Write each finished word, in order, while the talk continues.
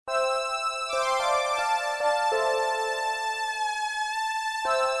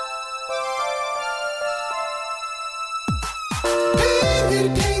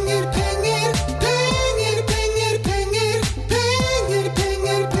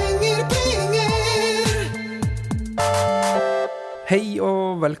Hei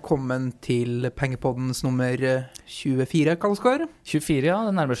og velkommen til Pengepoddens nummer 24, Karl Oskar. 24, ja,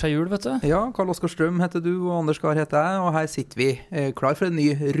 det nærmer seg jul, vet du. Ja, Karl Oskar Strøm heter du, og Anders Gahr heter jeg, og her sitter vi klar for en ny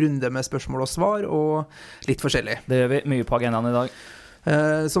runde med spørsmål og svar, og litt forskjellig. Det gjør vi mye på agendaen i dag.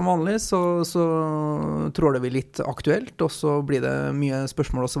 Som vanlig så tråler vi litt aktuelt, og så blir det mye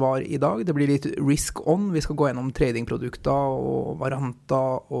spørsmål og svar i dag. Det blir litt risk on. Vi skal gå gjennom tradingprodukter og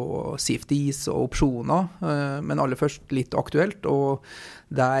varianter og CFDs og opsjoner, men aller først litt aktuelt. Og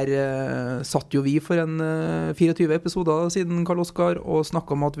der satt jo vi for en 24 episoder siden, Karl Oskar, og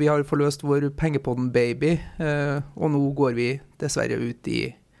snakket om at vi har forløst vår Pengepodden-baby, og nå går vi dessverre ut i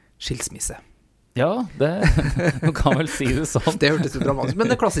skilsmisse. Ja, man kan vel si det sånn. Det hørtes jo dramatisk, men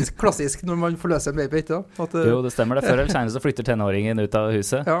det er klassisk når man forløser en baby, ikke da? Jo, det stemmer det. Før eller senere så flytter tenåringen ut av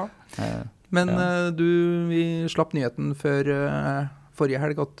huset. Ja, men vi slapp nyheten før forrige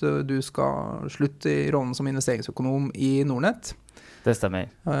helg at du skal slutte i rollen som investeringsøkonom i Nordnet. Det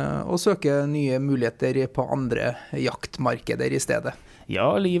stemmer. Og søke nye muligheter på andre jaktmarkeder i stedet.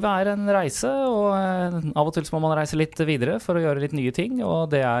 Ja, livet er en reise, og av og til så må man reise litt videre for å gjøre litt nye ting,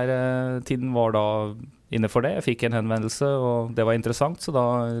 og tiden var da inne for det. Jeg fikk en henvendelse, og det var interessant, så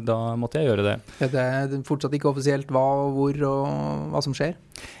da måtte jeg gjøre det. Det er fortsatt ikke offisielt hva og hvor og hva som skjer?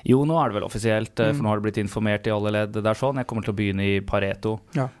 Jo, nå er det vel offisielt, for nå har det blitt informert i alle ledd. Det er sånn, jeg kommer til å begynne i Pareto.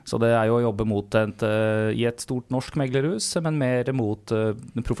 Ja. Så det er jo å jobbe i et stort norsk meglerhus, men mer mot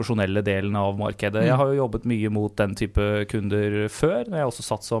den profesjonelle delen av markedet. Jeg har jo jobbet mye mot den type kunder før, når jeg også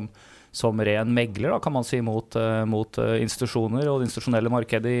satt som ren megler, da, kan man si, mot institusjoner og det institusjonelle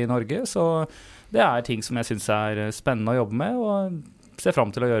markedet i Norge. Så det er ting som jeg synes er spennende å jobbe med, og ser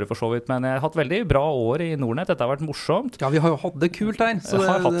frem til å gjøre for så vidt. Men jeg har hatt veldig bra år i Nordnet. Dette har vært morsomt. Ja, vi har jo hatt det kult her. Jeg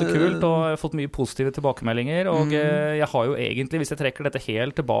har hatt det kult, og jeg har fått mye positive tilbakemeldinger. Og jeg har jo egentlig, hvis jeg trekker dette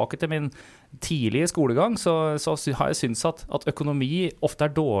helt tilbake til min tidlige skolegang, så har jeg syntes at økonomi ofte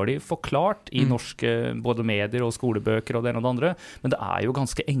er dårlig forklart i norske både medier og skolebøker og det ene og det andre. Men det er jo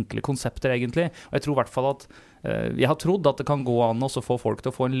ganske enkle konsepter egentlig. Og jeg tror i hvert fall at jeg har trodd at det kan gå an å få folk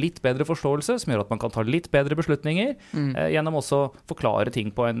til å få en litt bedre forståelse, som gjør at man kan ta litt bedre beslutninger, gjennom også forklare ting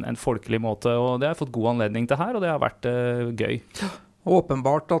på en folkelig måte, og det har jeg fått god anledning til her, og det har vært gøy.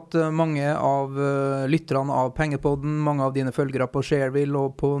 Åpenbart at mange av lytterne av Pengepodden, mange av dine følgere på Shareville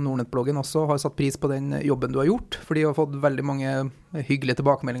og på Nordnet-bloggen også har satt pris på den jobben du har gjort, for de har fått veldig mange hyggelige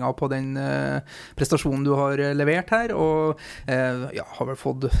tilbakemeldinger på den prestasjonen du har levert her, og har vel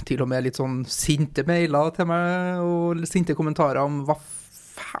fått til og med litt sånn sinte mailer til meg, og sinte kommentarer om hva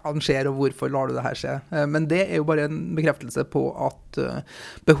faen skjer, og hvorfor lar du det her skje? Men det er jo bare en bekreftelse på at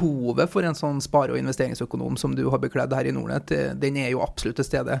behovet for en sånn spare- og investeringsøkonom som du har bekledd her i Nordnet, den er jo absolutt til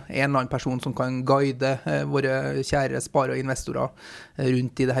stede. En eller annen person som kan guide våre kjære spare- og investorer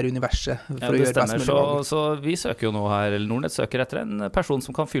rundt i det her universet. For å gjøre best mulig valg. Så vi søker jo nå her, Nordnet søker etter en person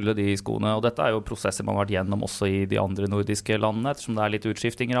som kan fylle de skoene, og dette er jo prosesser man har vært gjennom også i de andre nordiske landene, ettersom det er litt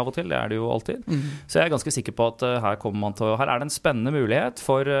utskiftinger av og til, det er det jo alltid. Så jeg er ganske sikker på at her er det en spennende mulighet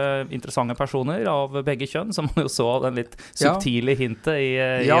for interessante personer av begge kjønn, som man jo så den litt subtile hintet i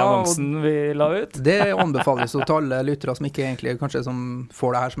annonsen vi la ut. Det anbefales jo til alle lyttere som ikke egentlig kanskje som får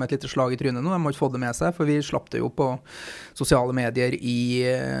det her som et lite slag i trynet nå. De har ikke fått det med seg, for vi slapp det jo på sosiale medier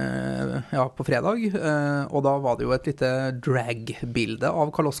på fredag, og da var det jo et lite drag-bilde av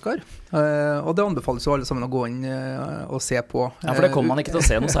Karl Oskar, og det anbefales jo alle sammen å gå inn og se på. Ja, for det kommer man ikke til å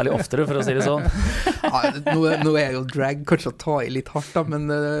se noe særlig oftere, for å si det sånn. Nå er jo drag kanskje å ta i litt hardt da, men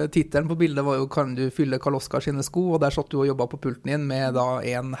titelen på bildet var jo «Kan du fylle Karl Oskar sine sko?» og der satt du og jobbet på pulten din med da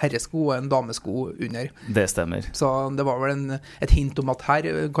en herresko og en damesko under. Det stemmer. Så det var vel et hint om at her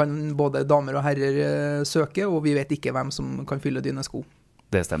kan både damer og herrer søke, og vi vet ikke hvem som kan fylle dine sko.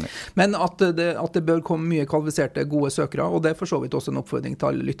 Det stemmer. Men at det bør komme mye kvalifiserte, gode søkere, og det er for så vidt også en oppfordring til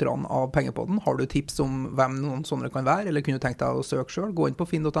alle lytterne av Pengepodden. Har du tips om hvem noen sånne kan være, eller kunne du tenkt deg å søke selv? Gå inn på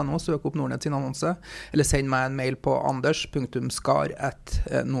finn.no, søk opp Nordnet sin annonse, eller send meg en mail på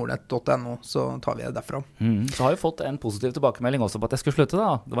anders.skar@nordnet.no, så tar vi det derfra. Så har jeg fått en positiv tilbakemelding også på at jeg skulle slutte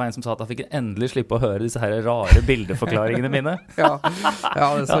da. Det var en som sa at jeg fikk endelig slippe å høre disse her rare bildeforklaringene mine. Ja, det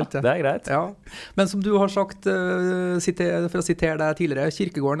er sant. Ja, det er greit. Ja. Men som du har sagt, for å sitere deg tidligere,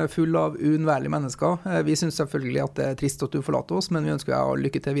 kirkegården er full av unnværlige mennesker. Vi synes selvfølgelig at det er trist at du forlater oss, men vi ønsker deg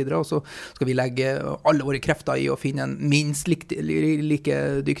lykke til videre, og så skal vi legge alle våre krefter i å finne en minst like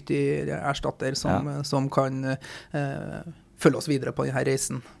dyktig erstatter som kan følge oss videre på denne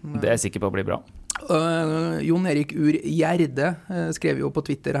reisen. Det er jeg sikker på å bli bra. Jon Erik Ur Gjerde skrev jo på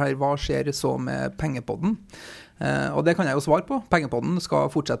Twitter her, hva skjer så med Pengepodden? Og det kan jeg jo svare på. Pengepodden skal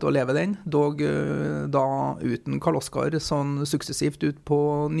fortsette å leve den, dog da uten Karl Oskar sånn suksessivt ut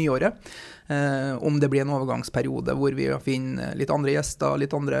på nyåret. Om det blir en overgangsperiode hvor vi finner litt andre gjester,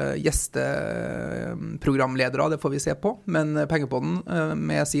 litt andre gjesteprogramledere, det får vi se på. Men Pengepodden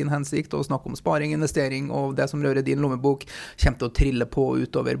med sin hensikt å snakke om sparing, investering og det som rører din lommebok, kommer til å trille på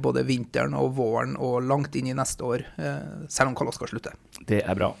utover både vinteren og våren og langt inn i neste år, selv om Karl Oskar slutter. Det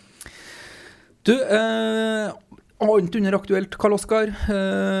er bra. Du, annet under aktuelt, Karl Oskar.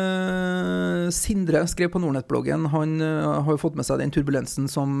 Sindre skrev på Nordnett-bloggen. Han har jo fått med seg den turbulensen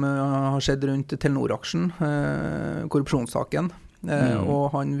som har skjedd rundt Telenor-aksjen, korrupsjonssaken.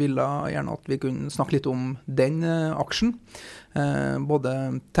 Og han ville gjerne at vi kunne snakke litt om den aksjen.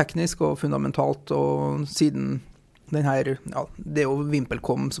 Både teknisk og fundamentalt, og siden den her, ja, det er jo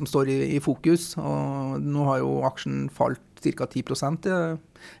VimpelCom som står i fokus, og nå har jo aksjen falt ca. 10%,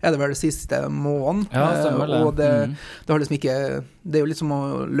 er det vel det siste måneden. Ja, stemmer det. Og det har liksom ikke, det er jo litt som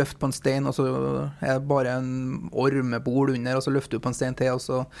å løfte på en stein, og så er det bare en ormebol under, og så løfter du på en stein til, og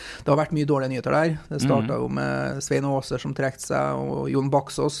så det har vært mye dårlige nyheter der. Det startet jo med Svein Åser som trekte seg, og Jon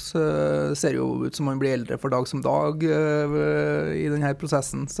Baksås ser jo ut som han blir eldre for dag som dag i denne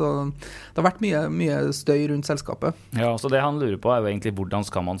prosessen, så det har vært mye støy rundt selskapet. Ja, så det han lurer på er jo egentlig hvordan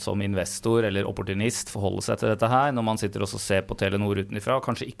skal man som investor eller opportunist forholde seg til dette her, når man sitter også og ser på Telenor utenfra,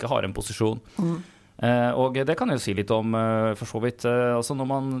 kanskje ikke har en posisjon. Og det kan jeg jo si litt om for så vidt. Altså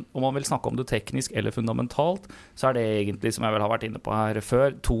om man vil snakke om det teknisk eller fundamentalt, så er det egentlig, som jeg vel har vært inne på her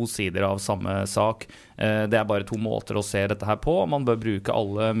før, to sider av samme sak. Det er bare to måter å se dette her på. Man bør bruke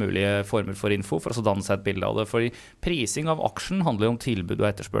alle mulige former for info for å danne seg et bilde av det. Fordi prising av aksjen handler jo om tilbud og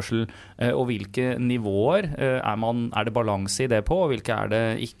etterspørsel, og hvilke nivåer er det balanse i det på, og hvilke er det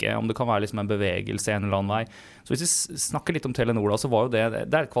ikke, om det kan være liksom en bevegelse en eller annen vei. Så hvis vi snakker litt om Telenor da, så var jo det er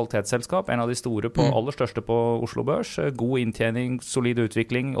et kvalitetsselskap, en av de store aller største på Oslo Børs, god inntjening, solid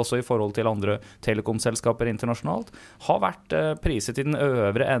utvikling, også i forhold til andre telekomselskaper internasjonalt, har vært priset i den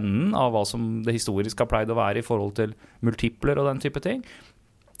øvre enden av hva som det historisk har pleid å være i forhold til multipler og den type ting.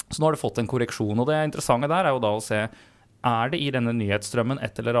 Så nå har det fått en korreksjon, og det interessante der er jo da å se, er det i denne nyhetsstrømmen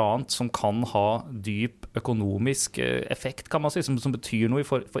et eller annet som kan ha dyp økonomisk effekt, kan man si, som betyr noe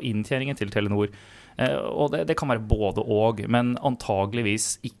for inntjeningen til Telenor? Og det kan være både og, men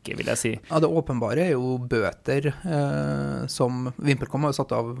antageligvis ikke, vil jeg si. Ja, det åpenbare er jo bøter som VimpelCom har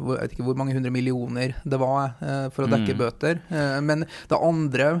satt av, jeg vet ikke hvor mange 100 millioner det var for å dekke bøter. Men det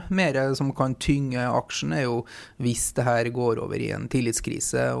andre mer som kan tynge aksjen er jo hvis det her går over i en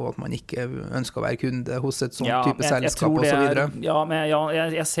tillitskrise, og at man ikke ønsker å være kunde hos et sånt type selskap og så videre.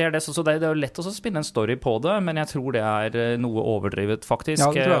 Jeg ser det, så det er jo lett å spinne en story på det, men jeg tror det er noe overdrivet faktisk,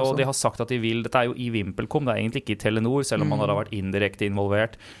 og de har sagt at de vil, dette er jo i VimpelCom, det er egentlig ikke i Telenor, selv om man har vært indirekte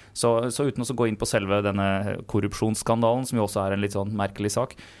involvert. Så uten å gå inn på selve denne korrupsjonsskandalen, som jo også er en litt sånn merkelig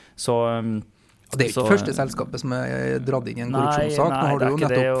sak, så det er ikke første selskapet som er dratt inn i en korrupsjonssak. Nå har du jo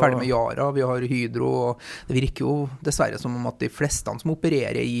nettopp ferdig med Yara, vi har Hydro, og det virker jo dessverre som om at de fleste som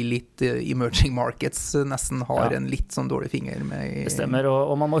opererer i litt emerging markets nesten har en litt sånn dårlig finger med. Det stemmer,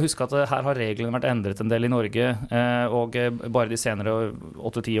 og man må huske at her har reglene vært endret en del i Norge, og bare de senere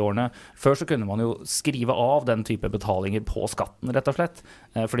 8-10 årene. Før så kunne man jo skrive av den type betalinger på skatten, rett og slett,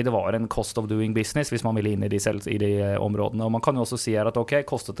 fordi det var en cost of doing business hvis man ville inn i de områdene. Og man kan jo også si her at ok,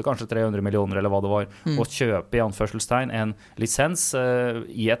 kostet det kanskje 300 millioner eller hva det var, å kjøpe i anførselstegn en lisens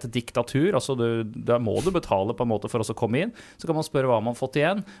i et diktatur, altså da må du betale på en måte for å komme inn, så kan man spørre hva man har fått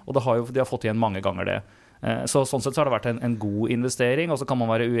igjen, og de har fått igjen mange ganger det. Så sånn sett så har det vært en god investering, og så kan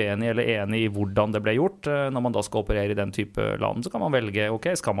man være uenig eller enig i hvordan det ble gjort. Når man da skal operere i den type land, så kan man velge, ok,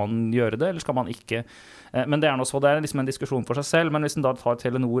 skal man gjøre det, eller skal man ikke? Men det er noe så, det er liksom en diskusjon for seg selv, men hvis man da tar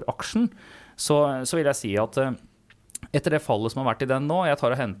Telenor-aksjen, så vil jeg si at etter det fallet som har vært i den nå, jeg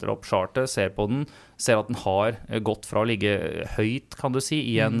tar og henter opp chartet, ser på den, ser at den har gått fra å ligge høyt, kan du si,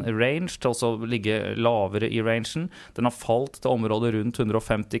 i en range, til også å ligge lavere i rangen. Den har falt til området rundt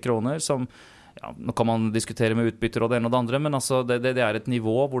 150 kroner, som, ja, nå kan man diskutere med utbytter og det ene og det andre, men altså det er et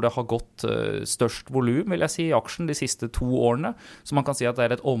nivå hvor det har gått størst volum, vil jeg si, i aksjen de siste 2 årene. Så man kan si at det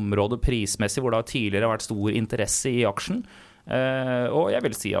er et område prismessig hvor det har tidligere vært stor interesse i aksjen. Og jeg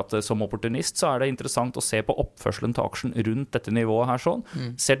vil si at som opportunist så er det interessant å se på oppførselen til aksjen rundt dette nivået her sånn.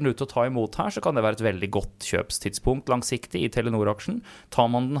 Ser den ut til å ta imot her, så kan det være et veldig godt kjøpstidspunkt langsiktig i Telenor-aksjen. Tar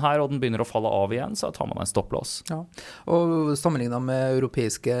man den her og den begynner å falle av igjen, så tar man en stopplås. Ja. Og sammenlignet med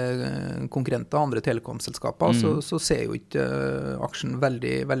europeiske konkurrenter, andre telekomselskaper, så ser jo ikke aksjen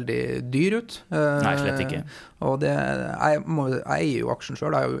veldig, veldig dyr ut. Nei, slett ikke. Og jeg eier jo aksjen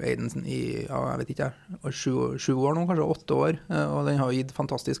selv, jeg er jo eid den i, jeg vet ikke, 7 år nå, kanskje 8 år, år, og den har gitt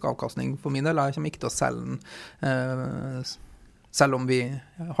fantastisk avkastning for min del. Jeg kommer ikke til å selge den, selv om vi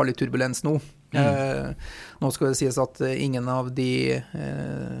har litt turbulens nå. Nå skal det sies at ingen av de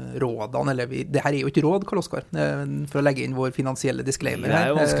rådene, eller det her jo ikke råd, Karl Oskar, for å legge inn vår finansielle disclaimer. Det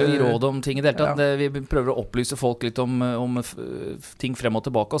jo vanskelig å gi råd om ting I det hele tatt. Vi prøver å opplyse folk litt om ting frem og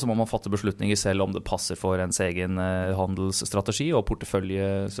tilbake, og så må man fatte beslutninger selv om det passer for ens egen handelsstrategi og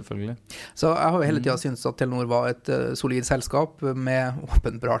portefølje, selvfølgelig. Så jeg har jo hele tiden syntes at Telenor var et solid selskap med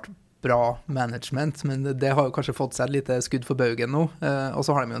åpenbart bra management, men det har jo kanskje fått seg et lite skudd for baugen nå, og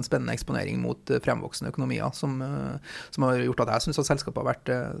så har de jo en spennende eksponering mot fremvoksende økonomier, som har gjort at jeg synes at selskapet har vært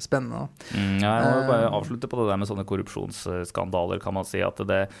spennende. Jeg må bare avslutte på det der med sånne korrupsjonsskandaler, kan man si at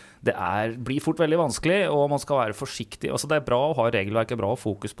det blir fort veldig vanskelig, og man skal være forsiktig. Altså det bra å ha regelverket, bra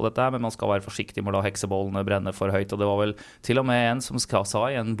fokus på dette, men man skal være forsiktig med å la heksebollene brenne for høyt, og det var vel til og med en som sa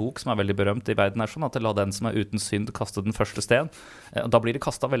I en bok som veldig berømt I verden sånn, at la den som uten synd kaste den første sten. Da blir det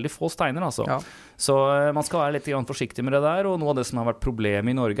kastet veldig få steiner, altså. Ja. Så man skal være litt forsiktig med det der, og noe av det som har vært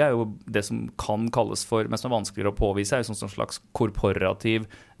problemet I Norge jo det som kan kalles for, men som vanskeligere å påvise, jo sånn slags korporativ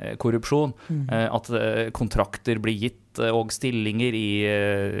korrupsjon. At kontrakter blir gitt og stillinger I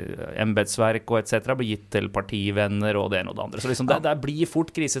embetsverk og et cetera blir gitt til partivenner og det ene og det andre. Så liksom det blir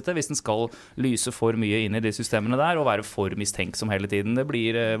fort krisete hvis den skal lyse for mye inn I de systemene der og være for mistenksom hele tiden. Det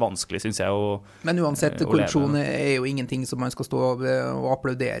blir vanskelig, synes jeg. Men uansett, korrupsjon jo ingenting som man skal stå og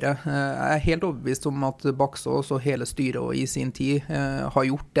applaudere. Jeg helt overbevist om at Baksås og hele styret I sin tid har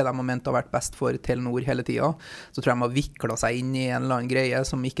gjort det de har ment har vært best for Telenor hele tiden. Så tror jeg de har viklet seg inn I en eller annen greie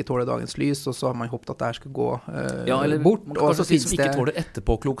som ikke tåler dagens lys, og så har man håpet at det her skal gå bort, og så finnes det ikke tåler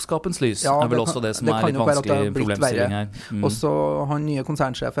etterpåklokskapens lys vel også det som det litt vanskelig problemstilling her. Og så han nye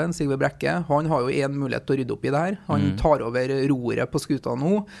konsernsjefen, Sigve Brekke, han har jo en mulighet til å rydde opp I det her. Han tar over roret på skuta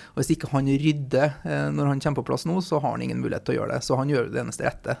nå, og hvis ikke han rydder når han kommer på plass nå, så har han ingen mulighet til å gjøre det. Så han gjør det eneste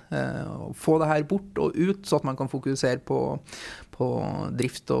rette. Få det her bort og ut, så at man kan fokusere på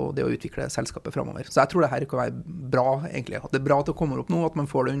drift og det å utvikle selskapet fremover. Så jeg tror det her kan være bra, egentlig. At det bra at det kommer opp nå, at man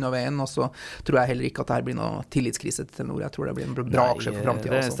får det unna veien, og så tror jeg heller ikke at det her blir noe tillitskrise til Telenor. Jeg tror det blir en bra aksje for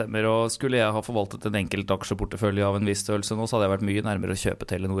fremtiden også. Det stemmer, og skulle jeg ha forvaltet en enkelt aksjeportefølje av en viss størrelse nå, så hadde jeg vært mye nærmere å kjøpe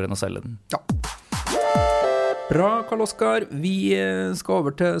Telenor enn å selge den. Ja. Bra, Karl Oskar. Vi skal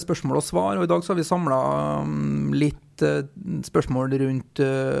over til spørsmål og svar, og I dag så har vi samlet litt spørsmål rundt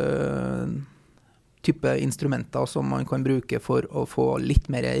type instrumenter som man kan bruke for å få litt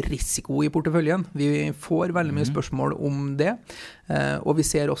mer risiko I porteføljen. Vi får veldig mye spørsmål om det, og vi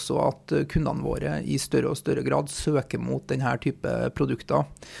ser også at kundene våre I større og større grad søker mot denne type produkter.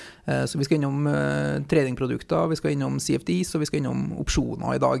 Så vi skal innom tradingprodukter, vi skal innom CFDs, og vi skal innom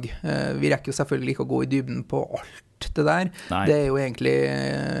opsjoner I dag. Vi rekker jo selvfølgelig ikke å gå I dybden på alt det der. Nei. Det jo egentlig,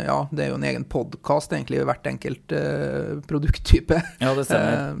 det jo en egen podcast egentlig hvert enkelt produkttype. Ja, det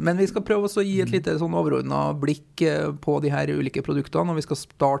stemmer. Men vi skal prøve også å gi et lite sånn overordnet blikk på de her ulike produktene, og vi skal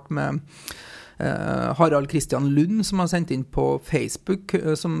starte med Harald Christian Lund som har sendt inn på Facebook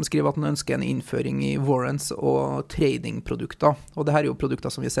som skriver at han ønsker en innføring I warrants og tradingprodukter og det her jo produkter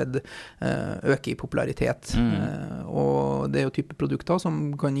som vi har sett øke I popularitet og det jo type produkter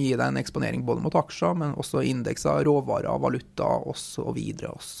som kan gi deg en eksponering både mot aksjer men også indekser, råvarer, valuta og så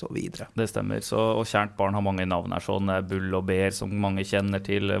videre og så videre. Det stemmer, og kjært barn har mange navn her sånn bull og bear som mange kjenner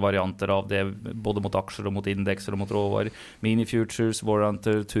til varianter av det både mot aksjer og mot indekser og mot råvarer, mini futures,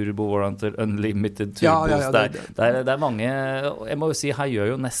 warranter, turbo warranter, unlimited turbos, det mange, jeg må jo si her gjør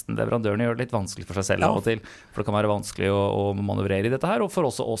jo nesten leverandørene gjør det litt vanskelig for seg selv av og til, for det kan være vanskelig å manøvrere I dette her, og for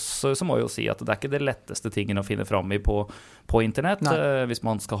også oss så må jeg jo si at det ikke det letteste tingen å finne frem I på internett, hvis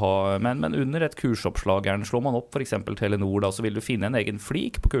man skal ha, men under et kursoppslag slår man opp for eksempel Telenor da, så vil du finne en egen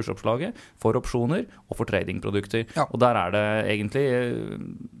flik på kursoppslaget for opsjoner og for tradingprodukter, og der det egentlig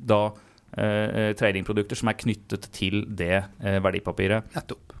da tradingprodukter som knyttet til det verdipapiret.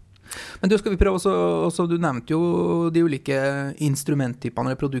 Nettopp. Men skal vi prøve også, du nevnte jo de ulike instrumenttypene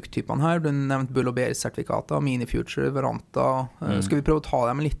eller produkttypene her, du nevnte bull og bear sertifikater, mini future, varanta, skal vi prøve å ta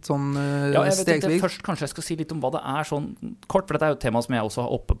dem litt sånn stegsvis? Først kanskje jeg skal si litt om hva det sånn kort, for dette jo et tema som jeg også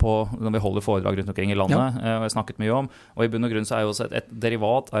har oppe på når vi holder foredrag rundt omkring I landet, og jeg har snakket mye om, og I bunn og grunn så jo også et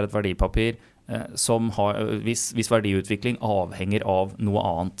derivat et verdipapir som har viss verdiutvikling avhenger av noe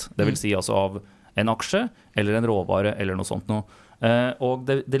annet, det vil si altså av en aksje eller en råvare eller noe sånt noe. Og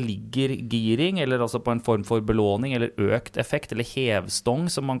det ligger giring, eller altså på en form for belåning, eller økt effekt, eller hevstong,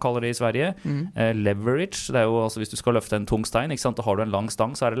 som man kaller det I Sverige. Leverage, det jo altså hvis du skal løfte en tung stein, ikke sant? Da har du en lang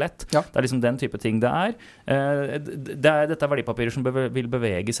stang, så det lett. Ja. Det liksom den type ting det dette verdipapirer som vil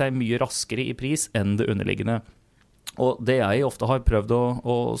bevege seg mye raskere I pris enn det underliggende. Og det jeg ofte har prøvd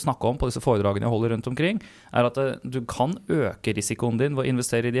å snakke om på disse foredragene jeg holder rundt omkring, at du kan øke risikoen din ved å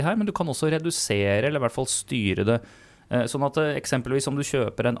investere i de her, men du kan også redusere, eller i hvert fall styre det. Sånn at eksempelvis om du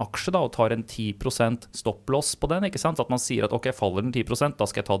kjøper en aksje da, og tar en 10% stopploss på den, ikke sant? At man sier at ok, faller den 10%, da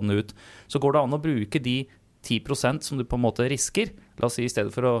skal jeg ta den ut. Så går det an å bruke de 10% som du på en måte risker. La oss si i stedet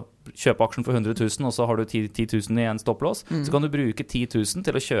for å kjøpe aksjen for 100 000 og så har du 10 000 i en stopplås, så kan du bruke 10 000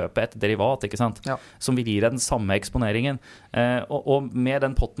 til å kjøpe et derivat, ikke sant? Ja. Som vil gi deg den samme eksponeringen. Og med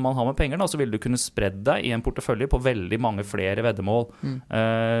den potten man har med penger da, så vil du kunne spredde deg i en portefølje på veldig mange flere veddemål,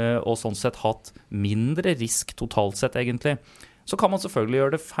 og sånn sett hatt mindre risk totalt sett egentlig. Så kan man selvfølgelig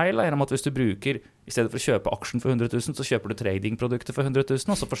gjøre det feil, gjennom at hvis du bruker, i stedet for å kjøpe aksjen for 100 000, så kjøper du tradingprodukter for 100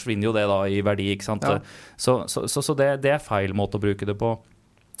 000, og så forsvinner jo det da i verdi, ikke sant? Ja. Så det feil måte å bruke det på.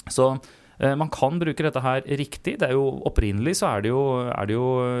 Så man kan bruke dette her riktig. Det jo opprinnelig så er det jo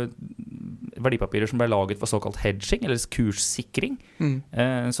verdipapirer som ble laget for såkalt hedging, eller kurssikring.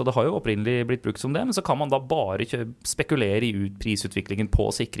 Så det har jo opprinnelig blitt brukt som det, men så kan man da bare spekulere i prisutviklingen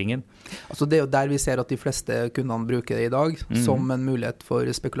på sikringen. Altså det jo der vi ser at de fleste kundene bruker det i dag, som en mulighet for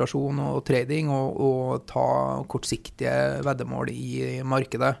spekulasjon og trading, og ta kortsiktige veddemål i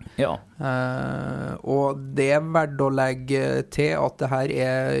markedet. Ja. Og det verdt å legge til at det her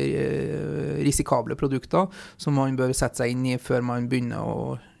risikable produkter som man bør sette seg inn i før man begynner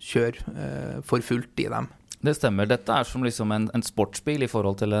å kjøre for fullt i dem. Det stemmer. Dette som liksom en sportsbil i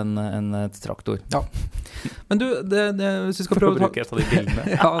forhold til en traktor. Ja. Men du, hvis vi skal prøve å bruke et av de bildene.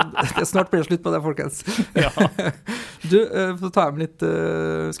 Ja, snart blir det slutt på det, folkens. Ja. Du, så tar jeg litt,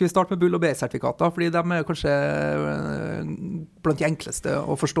 skal vi starte med bull- og B-sertifikater, fordi de kanskje blant de enkleste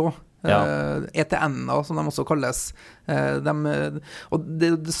å forstå. Ja. ETN-er, som de også kalles. Og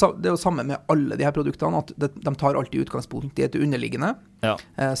det jo samme med alle de her produktene, at de tar alltid utgangspunkt i et underliggende,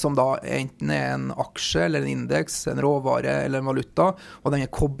 som da enten en aksje, eller en indeks, en råvare eller en valuta, og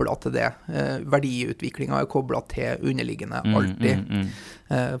den koblet til det. Verdiutviklingen koblet til underliggende alltid.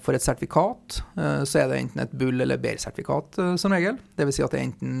 For et sertifikat så det enten et bull- eller bear-sertifikat som regel. Det vil si at det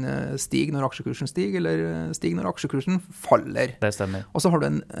enten stiger når aksjekursen stiger, eller stiger når aksjekursen faller. Det stemmer. Og så har du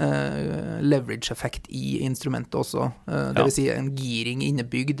en leverage-effekt i instrumentet også. Det vil si en giring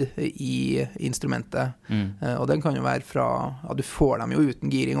innebygd i instrumentet. Og den kan jo være fra, du får dem jo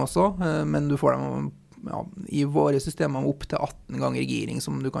uten giring også, men du får dem i våre systemer opp til 18 ganger giring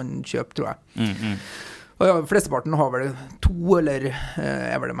som du kan kjøpe, tror jeg. Og flesteparten har vel 2, eller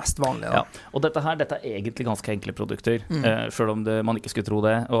vel det mest vanlige. Ja, og dette egentlig ganske enkle produkter, selv om man ikke skulle tro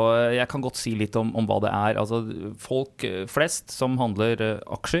det. Og jeg kan godt si litt om hva det Altså, folk flest som handler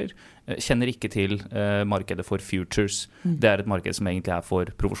aksjer, kjenner ikke til markedet for futures. Det et marked som egentlig for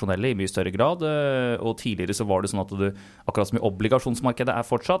profesjonelle i mye større grad, og tidligere så var det sånn at akkurat som i obligasjonsmarkedet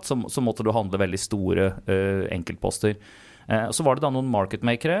fortsatt, så måtte du handle veldig store enkeltposter. Så var det da noen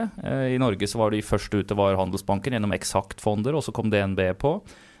marketmakere. I Norge så var de første ute var Handelsbanken gjennom Exakt-fonder, og så kom DNB på,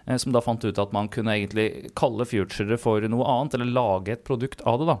 som da fant ut at man kunne egentlig kalle future for noe annet, eller lage et produkt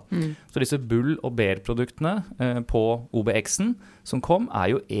av det da. Så disse bull- og bear-produktene på OBX-en som kom,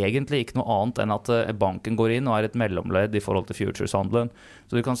 jo egentlig ikke noe annet enn at banken går inn og et mellomledd i forhold til futures-handelen.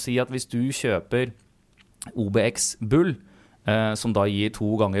 Så du kan si at hvis du kjøper OBX bull, som da gir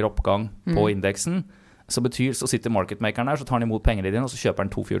 2 ganger oppgang på indeksen, så sitter marketmakeren der, så tar han imot pengene dine, og så kjøper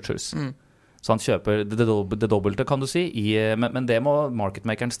han 2 futures. Så han kjøper det dobbelte, kan du si, men det må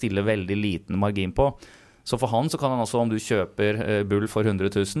marketmakeren stille veldig liten margin på. Så for han så kan han også, om du kjøper bull for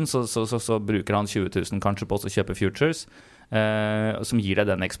 100 000, så bruker han 20 000 kanskje på å kjøpe futures, som gir deg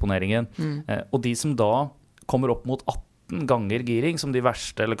den eksponeringen. Og de som da kommer opp mot 18 ganger giring, som de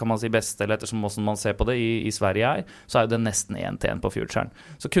verste, eller kan man si beste, eller ettersom man ser på det i Sverige så jo det nesten 1-1 på futuren.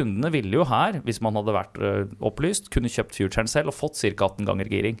 Så kundene ville jo her, hvis man hadde vært opplyst, kunne kjøpt futuren selv og fått ca. 18 ganger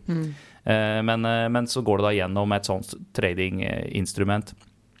giring. Men så går det da gjennom et sånt trading-instrument.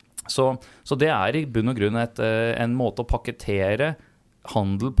 Så det i bunn og grunn en måte å pakketere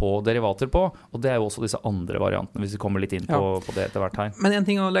handel på derivater på, og det jo også disse andre variantene, hvis vi kommer litt inn på det etter hvert her. Men en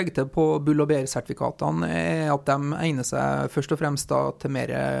ting å legge til på bull- og bear-sertifikatene at de egner seg først og fremst da til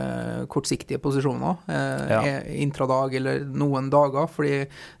mer kortsiktige posisjoner, intradag eller noen dager, fordi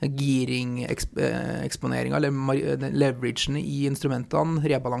giring-eksponeringen eller leveragen i instrumentene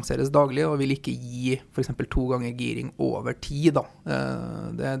rebalanseres daglig, og vil ikke gi for eksempel 2 ganger giring over tid da.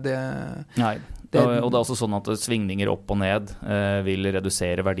 Nei. Og det også sånn at svingninger opp og ned vil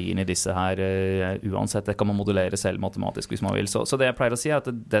redusere verdien i disse her uansett. Det kan man modulere selv matematisk hvis man vil. Så det jeg pleier å si at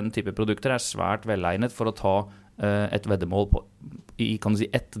den type produkter svært velegnet for å ta et veddemål i, kan du si,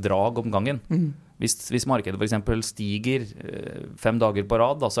 ett drag om gangen. hvis markedet for eksempel stiger 5 dager på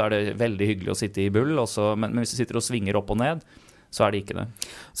rad, da, så er det veldig hyggelig å sitte i bull, men hvis du sitter og svinger opp og ned, så er det ikke det.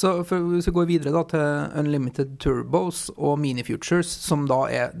 Så hvis vi går videre da til Unlimited Turbos og Mini Futures, som da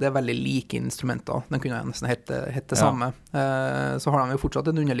det veldig like instrumenter. Den kunne nesten hette samme. Så har de jo fortsatt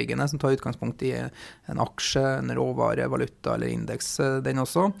en underliggende som tar utgangspunkt i en aksje, en råvare, valuta eller indeks, den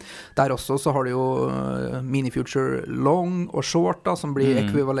også. Der også så har du jo Mini Future Long og Short da, som blir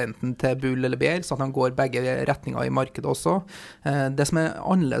ekvivalenten til bull eller bear, så at de går begge retninger i markedet også. Det som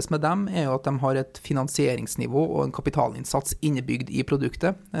annerledes med dem jo at de har et finansieringsnivå og en kapitalinnsats innebygd i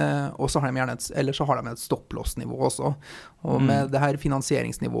produktet, og så har de gjerne et stopploss-nivå også. Og med det her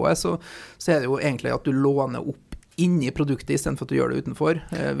finansieringsnivået så det jo egentlig at du låner opp inni produktet i stedet for at du gjør det utenfor.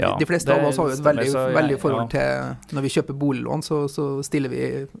 De fleste av oss har jo et veldig forhold til når vi kjøper boliglån, så stiller vi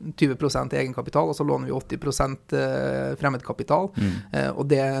 20% egenkapital, og så låner vi 80% fremmedkapital. Og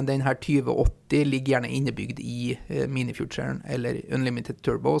den her 20-80 ligger gjerne innebygd i minifuturen eller Unlimited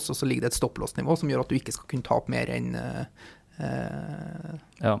Turbos, og så ligger det et stopploss-nivå som gjør at du ikke skal kunne tape mer enn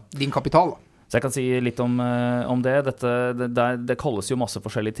din kapital da. Så jeg kan si litt om det. Det kalles jo masse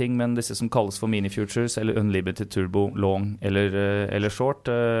forskjellige ting, men disse som kalles for mini futures, eller unlimited turbo, long eller short,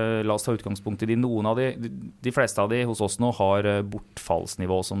 la oss ta utgangspunkt i de. De fleste av de hos oss nå har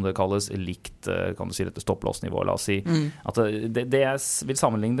bortfallsnivå, som det kalles, likt, kan du si, dette stopplåsnivå. La oss si at det jeg vil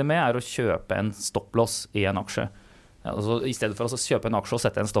sammenligne det med å kjøpe en stopplås i en aksje. Altså, i stedet for å kjøpe en aksje og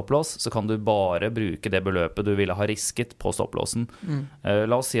sette en stopplås, så kan du bare bruke det beløpet du ville ha risket på stopplåsen.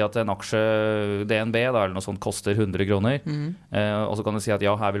 La oss si at en aksje DNB da, eller noe sånt koster 100 kroner, og så kan du si at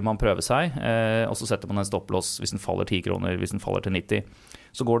ja, her vil man prøve seg, og så setter man en stopplås hvis den faller 10 kroner, hvis den faller til 90.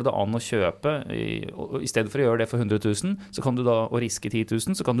 Så går det an å kjøpe, i stedet for å gjøre det for 100 000, så kan du da, å riske 10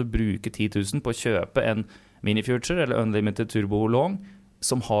 000, så kan du bruke 10 000 på å kjøpe en mini future eller unlimited turbo long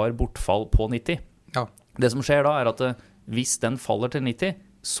som har bortfall på 90. Ja. Det som skjer da at hvis den faller til 90,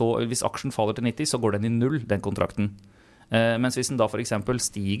 hvis aksjen faller til 90, så går den i null, den kontrakten. Mens hvis den da for eksempel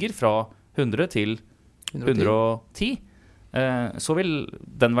stiger fra 100 til 110, så vil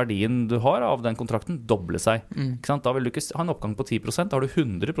den verdien du har av den kontrakten doble seg. Ikke sant? Da vil du ikke ha en oppgang på 10%, da har du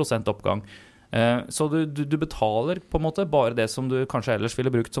 100% oppgang. Så du betaler på en måte bare det som du kanskje ellers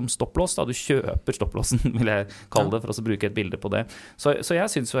ville brukt som stopplås, da du kjøper stopplåsen, vil jeg kalle det, for å bruke et bilde på det. Så jeg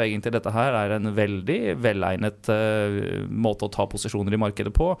synes jo egentlig dette her en veldig velegnet måte å ta posisjoner i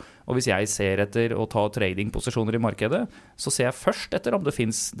markedet på, og hvis jeg ser etter å ta trading-posisjoner i markedet, så ser jeg først etter om det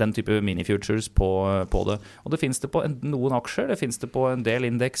finnes den type mini-futures på det. Og det finnes det på noen aksjer, det finnes det på en del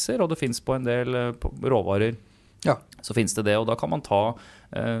indekser, og det finnes på en del råvarer. Ja. Så finnes det, og da kan man ta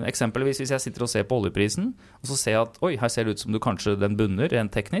eksempelvis hvis jeg sitter og ser på oljeprisen, og så ser jeg at, oi, her ser det ut som du kanskje den bunner,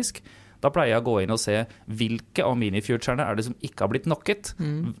 rent teknisk. Da pleier jeg å gå inn og se hvilke av minifuturene det som ikke har blitt knocket.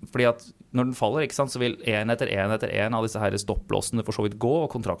 Fordi at når den faller, ikke sant, så vil en etter en av disse her stopplåsene for så vidt gå,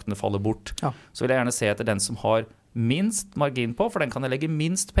 og kontraktene faller bort. Ja. Så vil jeg gjerne se etter den som har minst margin på, for den kan jeg legge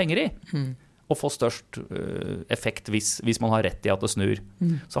minst penger i. Og få størst effekt hvis man har rett i at det snur.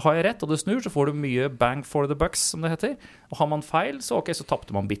 Så har jeg rett og det snur, så får du mye bang for the bucks, som det heter. Og har man feil, så så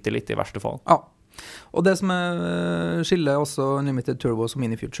tappte man bitte litt i verste fall. Ja. Og det som skiller også Unlimited Turbos og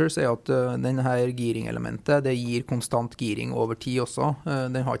Mini Futures at denne her giring-elementet, det gir konstant giring over tid også.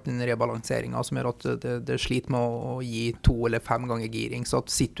 Den har ikke den rebalanseringen som gjør at det sliter med å gi 2 eller 5 ganger giring. Så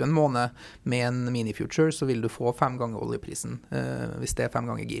at sitter du en måned med en Mini Future, så vil du få 5 ganger oljeprisen, hvis det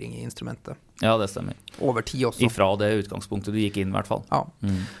 5 ganger giring i instrumentet. Ja, det stemmer. Over tid også. Ifra det utgangspunktet du gikk inn i hvert fall. Ja.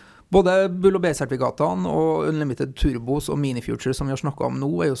 Både bull- og B-sertifikatene og Unlimited Turbos og Mini Futures som vi har snakket om nå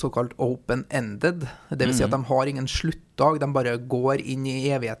jo såkalt open-ended. Det vil si at de har ingen sluttdag, de bare går inn i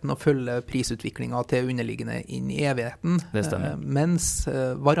evigheten og følger prisutviklingen til underliggende inn i evigheten. Det stemmer. Mens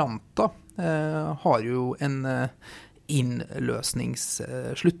Varanta har jo en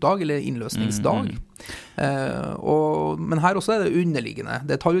sluttdag eller innløsningsdag. Men her også det underliggende.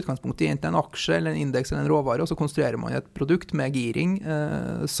 Det tar utgangspunkt i enten en aksje eller en indeks eller en råvare, og så konstruerer man et produkt med giring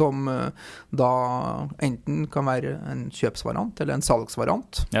som da enten kan være en kjøpsvariant eller en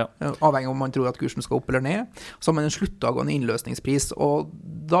salgsvariant, avhengig om man tror at kursen skal opp eller ned. Så har man en sluttdag og en innløsningspris, og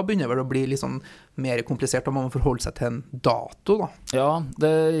da begynner det vel å bli litt sånn mer komplisert, og man må forholde seg til en dato da. Ja,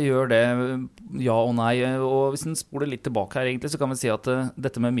 det gjør det. Ja og nei. Og hvis den spoler litt tilbake her egentlig, så kan vi si at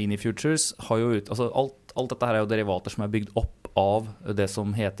dette med mini-futures har jo altså alt dette her jo derivater som bygd opp av det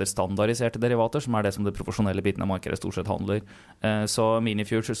som heter standardiserte derivater, som det som det profesjonelle biten av markedet stort sett handler. Så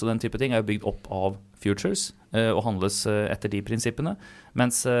mini-futures og den type ting jo bygd opp av futures og handles etter de prinsippene,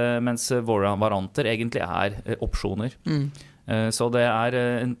 mens varanter egentlig opsjoner. Så det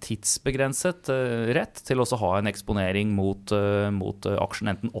en tidsbegrenset rett til også ha en eksponering mot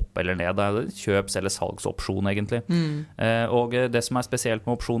aksjen enten opp eller ned. Det en kjøps- eller salgsopsjon egentlig. Og det som spesielt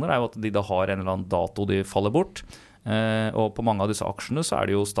med opsjoner jo at de da har en eller annen dato de faller bort. Og på mange av disse aksjene så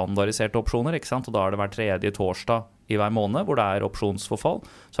det jo standardiserte opsjoner, ikke sant? Og da det hver tredje torsdag i hver måned hvor det opsjonsforfall.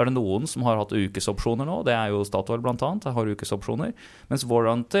 Så det noen som har hatt ukesopsjoner nå, det jo Statoil blant annet, det har ukesopsjoner, mens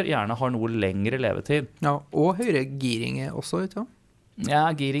warranter gjerne har noe lengre levetid. Ja, og høyere giring også, ikke sant? Ja,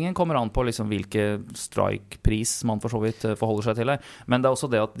 giringen kommer an på liksom hvilke strike-pris man for så vidt forholder seg til her. Men det også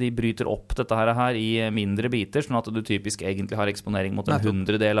det at de bryter opp dette her i mindre biter, sånn at du typisk egentlig har eksponering mot en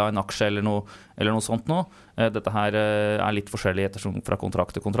 100-del av en aksje eller noe sånt nå. Dette her litt forskjellig fra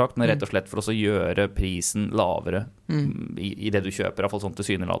kontrakt til kontrakt, men rett og slett for å gjøre prisen lavere i det du kjøper, i hvert fall sånn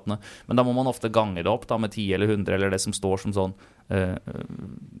tilsynelatende. Men da må man ofte gange det opp da, med 10 eller 100, eller det som står som sånn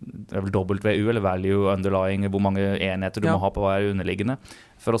WU, eller value underlying, hvor mange enheter du må ha på hver underliggende,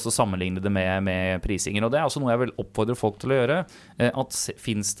 for å sammenligne det med prisinger. Og det også noe jeg vil oppfordre folk til å gjøre, at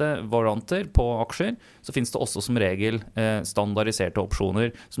finnes det varanter på aksjer, så finnes det også som regel standardiserte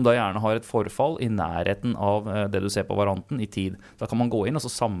opsjoner, som da gjerne har et forfall i nærheten av det du ser på varanten i tid. Da kan man gå inn og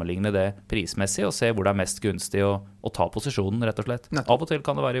sammenligne det prismessig, og se hvor det mest gunstig å ta posisjonen, rett og slett. Av og til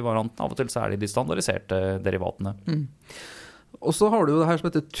kan det være i varanten, av og til så det de standardiserte derivatene. Og så har du jo det her som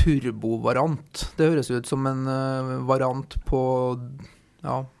heter turbovarant. Det høres ut som en variant på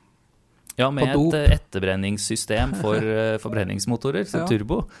med et etterbrenningssystem for forbrenningsmotorer, så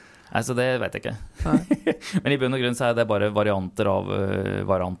turbo. Altså det vet jeg ikke. Men i bunn og grunn så det bare varianter av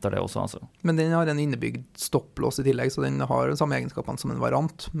varianter det også. Altså. Men den har en innebygd stopplås i tillegg, så den har samme egenskapene som en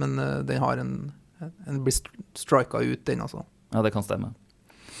variant, men den har en blir striket ut, den altså. Ja, det kan stemme.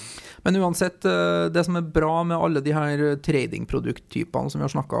 Men uansett, det som bra med alle de her tradingprodukttypene som vi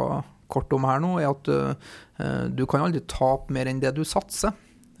har snakket kort om her nå, at du kan aldri tape mer enn det du satser.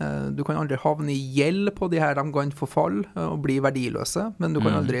 Du kan aldri havne i gjeld på de her, de kan forfall og bli verdiløse, men du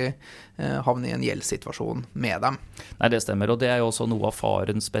kan aldri havne i en gjeldssituasjon med dem. Nei, det stemmer, og det jo også noe av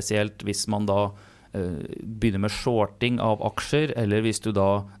faren spesielt hvis man da begynner med shorting av aksjer, eller hvis du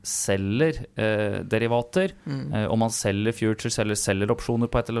da selger derivater, og man selger futures eller selger opsjoner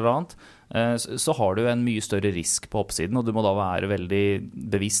på et eller annet, så har du en mye større risk på oppsiden, og du må da være veldig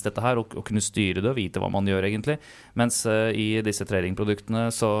bevisst dette her, og kunne styre det og vite hva man gjør egentlig. Mens i disse tradingproduktene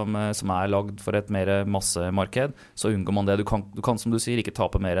som lagd for et mer massemarked, så unngår man det. Du kan, som du sier, ikke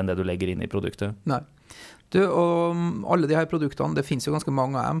tape mer enn det du legger inn i produktet. Nei. Du, og alle de her produktene, det finnes jo ganske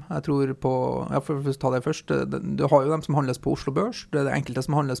mange av dem. Jeg tror på, for å ta det først, du har jo dem som handles på Oslo Børs, det det enkelte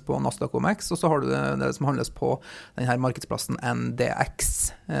som handles på Nasdaq OMX, og så har du det som handles på denne markedsplassen NDX,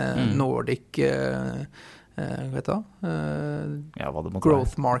 Nordic, hva heter det? Hva det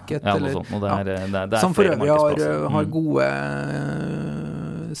Growth Market, eller, sånt, det som for øvrig har gode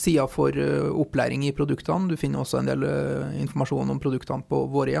sider for opplæring i produktene. Du finner også en del informasjon om produktene på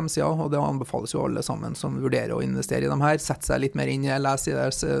våre hjemmesider, og det anbefales jo alle sammen som vurderer å investere i dem her. Sett seg litt mer inn, lese i det,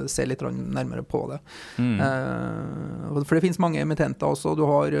 se litt nærmere på det. For det finnes mange emittenter også. Du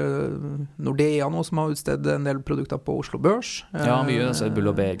har Nordea nå, som har utstedt en del produkter på Oslo Børs. Ja, mye disse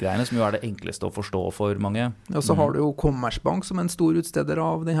Bull og Bear-greiene, som jo det enkleste å forstå for mange. Og så har du jo Commerzbank som en stor utsteder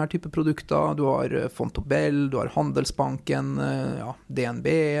av denne type produkter. Du har Fontobel, du har Handelsbanken, DNB.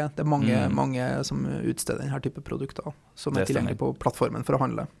 Det mange som utsteder denne type produkter som tilgjengelig på plattformen for å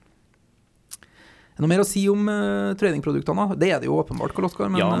handle. Noe mer å si om tradingproduktene? Det det jo åpenbart, Karl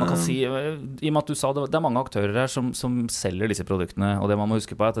Oskar. Ja, man kan si, i og med at du sa det mange aktører her som selger disse produktene, og det man må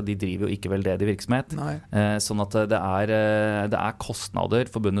huske på at de driver jo ikke veldedig virksomhet. Sånn at det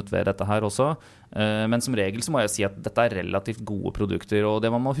kostnader forbundet ved dette her også. Men som regel så må jeg si at dette relativt gode produkter, og det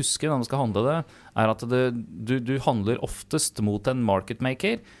man må huske når man skal handle det, at du handler oftest mot en market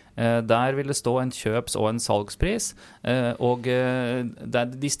maker. Der vil det stå en kjøps- og en salgspris, og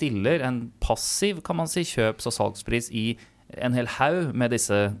der de stiller en passiv, kan man si, kjøps- og salgspris i en hel haug med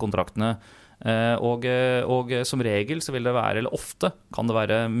disse kontraktene. Og som regel så vil det være, eller ofte kan det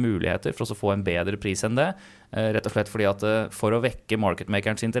være muligheter for å få en bedre pris enn det, rett og slett fordi at for å vekke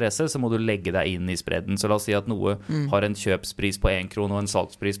marketmakerens interesse så må du legge deg inn i spredden. Så la oss si at noe har en kjøpspris på 1 krone og en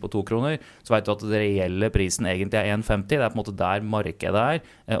salgspris på 2 kroner, så vet du at det reelle prisen egentlig 1,50. Det på en måte der markedet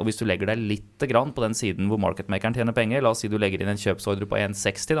og hvis du legger deg litt grann på den siden hvor marketmakeren tjener penger, la oss si du legger inn en kjøpsordre på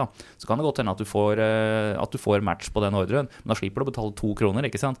 1,60 da, så kan det godt hende at du får match på den ordren, men da slipper du å betale 2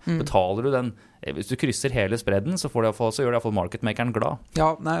 kroner, ikke sant? Betaler du den, hvis du krysser hele spredden, så gjør det i hvert fall marketmakeren glad.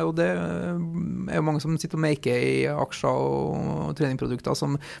 Ja, nei, og det jo mange som sitter og maker i aksjer og tradingprodukter,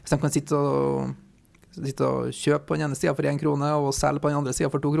 som hvis de kan sitte og sitter og kjøper på den ene siden for 1 krone og selger på den andre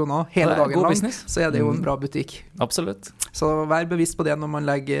siden for 2 kroner hele dagen lang, business. Så det jo en bra butikk. Absolutt. Så vær bevisst på det når man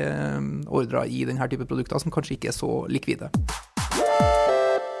legger ordrer i denne type produkter som kanskje ikke så likvide.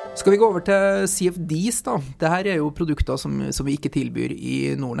 Skal vi gå over til CFDs da? Dette jo produkter som vi ikke tilbyr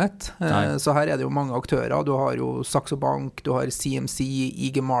i Nordnet. Så her det jo mange aktører. Du har jo Saxo Bank, du har CMC,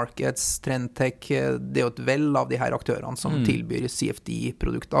 IG Markets, Trendtech. Det jo et vel av de her aktørene som tilbyr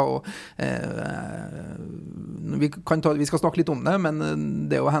CFD-produkter. Og, vi skal snakke litt om det, men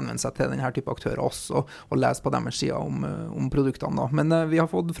det å henvende seg til denne type aktører også, og lese på deres side om produktene. Da. Men vi har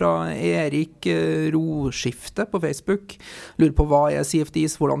fått fra Erik Roskifte på Facebook. Lurer på hva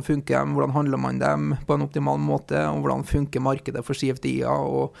CFDs, hvordan funker de, hvordan handler man dem på en optimal måte, og hvordan funker markedet for CFD-er,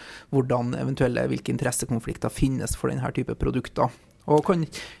 og hvilke interessekonflikter finnes for denne type produkter. Og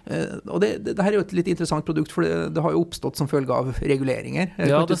det her jo et litt interessant produkt, for det har jo oppstått som følge av reguleringer.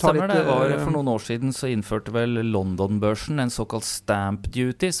 Ja, det stemmer det. For noen år siden så innførte vel London-børsen en såkalt stamp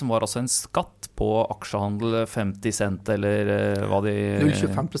duty, som var altså en skatt på aksjehandel 50 cent, eller hva de...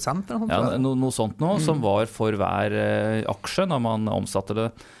 0,25% eller noe sånt? Ja, noe sånt nå, som var for hver aksje når man omsatte det.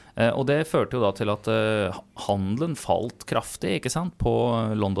 Og det førte jo da til at handelen falt kraftig, ikke sant, på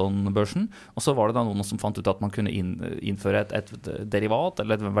London-børsen. Og så var det da noen som fant ut at man kunne innføre et derivat,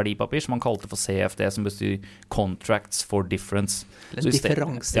 eller et verdipapir, som man kalte for CFD, som bestyr Contracts for Difference. En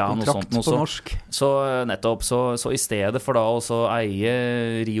differansekontrakt på norsk. Så nettopp, så i stedet for da å eie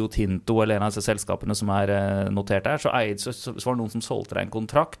Rio Tinto, eller en av disse selskapene som notert der, så var det noen som solgte deg en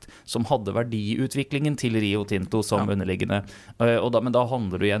kontrakt som hadde verdiutviklingen til Rio Tinto som underliggende. Men da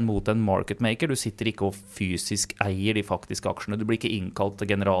handler du igjen mot en market maker. Du sitter ikke og fysisk eier de faktiske aksjene. Du blir ikke innkalt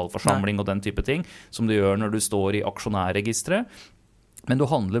til generalforsamling og den type ting, som du gjør når du står i aksjonærregistret. Men du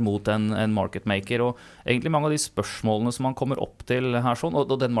handler mot en market maker, og egentlig mange av de spørsmålene som man kommer opp til her sånn,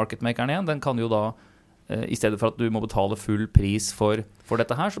 og den market makeren igjen, den kan jo da i stedet for at du må betale full pris for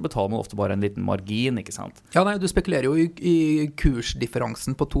dette her, så betaler man ofte bare en liten margin, ikke sant? Ja, nei, du spekulerer jo i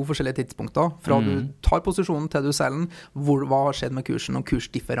kursdifferansen på 2 forskjellige tidspunkter. Fra du tar posisjonen til du selger den, hva har skjedd med kursen og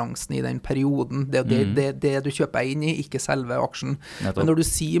kursdifferansen i den perioden. Det det du kjøper inn i, ikke selve aksjen. Nettopp. Men når du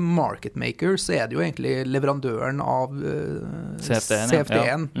sier market maker, så det jo egentlig leverandøren av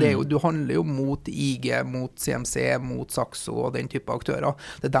CFD-en. Ja. Du handler jo mot IG, mot CMC, mot Saxo og den type aktører.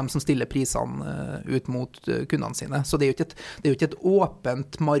 Det dem som stiller prisene ut mot kundene sine. Så det jo ikke et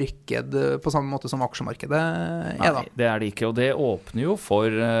åpent marked på samme måte som aksjemarkedet Nei, det det ikke, og det åpner jo for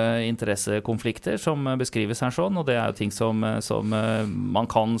interessekonflikter som beskrives her sånn, og det jo ting som man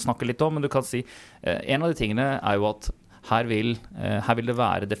kan snakke litt om, men du kan si, en av de tingene jo at her vil det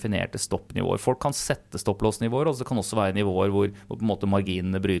være definerte stoppnivåer. Folk kan sette stopplåsnivåer, og det kan også være nivåer hvor på en måte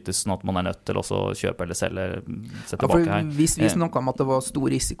marginene brytes, sånn at man nødt til å kjøpe eller selge tilbake her. Hvis vi snakker om at det var stor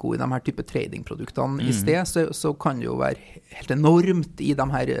risiko i de her type tradingproduktene i sted, så kan det jo være helt enormt i de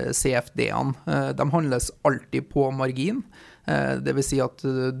her CFD-ene. De handles alltid på margin. Det vil si at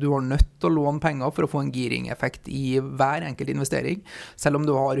du har nødt til å låne penger for å få en giring-effekt i hver enkelt investering. Selv om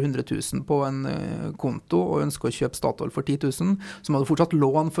du har 100 000 på en konto og ønsker å kjøpe Statoil for 10 000, så må du fortsatt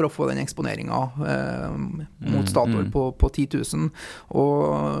låne for å få den eksponeringen mot Statoil på 10 000.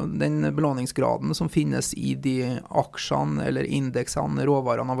 Og den belåningsgraden som finnes i de aksjene eller indeksene,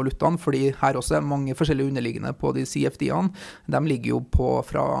 råvarene og valutaene, fordi her også mange forskjellige underliggende på de CFD-ene, de ligger jo på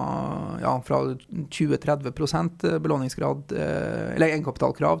fra 20-30% belåningsgrad eller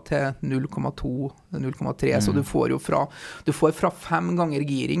egenkapitalkrav til 0,2-0,3, så du får fra 5 ganger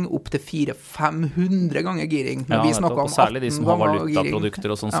giring opp til 400-500 ganger giring. Ja, nettopp, og særlig de som har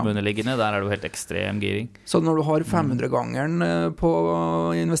valutaprodukter og sånn som underliggende, der det jo helt ekstrem giring. Så når du har 500-gangeren på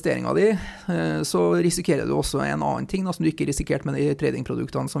investeringen di, så risikerer du også en annen ting som du ikke risikerte med de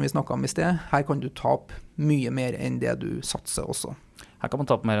tradingproduktene som vi snakket om i sted. Her kan du tape mye mer enn det du satser også. Her kan man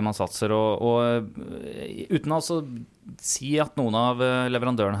ta på mer enn man satser, og uten å si at noen av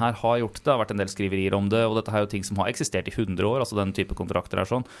leverandørene her har gjort det, har vært en del skriverier om det, og dette er jo ting som har eksistert i 100 år, altså den type kontrakter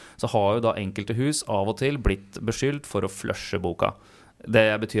sånn, så har jo da enkelte hus av og til blitt beskyldt for å flushe boka.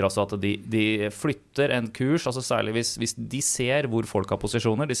 Det betyr altså at de flytter en kurs, altså særlig hvis de ser hvor folk har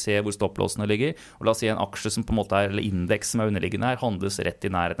posisjoner, de ser hvor stopplåsene ligger, og la oss si en aksje som på en måte eller indeks som underliggende her, handles rett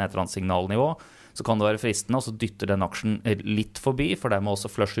i nærheten av et eller annet signalnivå, så kan det være fristende, og så dytter den aksjen litt forbi, for dermed også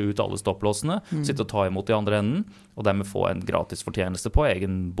flushe ut alle stopplåsene, sitte og ta imot i andre enden, og dermed få en gratis fortjeneste på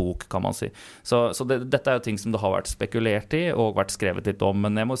egen bok, kan man si. Så dette jo ting som det har vært spekulert i, og vært skrevet litt om,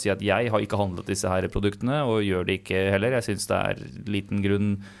 men jeg må si at jeg har ikke handlet disse her produktene, og gjør det ikke heller. Jeg synes det liten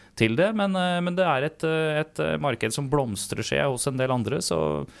grunn til det, men det et marked som blomstrer seg hos en del andre,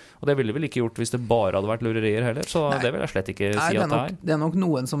 og det ville vel ikke gjort hvis det bare hadde vært lurerier heller, så det vil jeg slett ikke si at det er. Det nok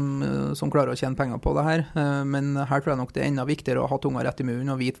noen som klarer å tjene penger på det her, men her tror jeg nok det enda viktigere å ha tunga rett i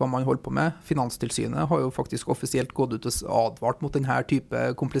munnen og vite hva man holder på med. Finanstilsynet har jo faktisk offisielt gått ut og advart mot denne type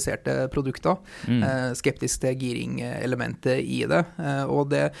kompliserte produkter, skeptisk til giring-elementet i det, og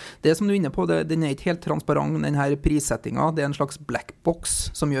det som du er inne på, den er ikke helt transparent, denne prissettingen, det en slags black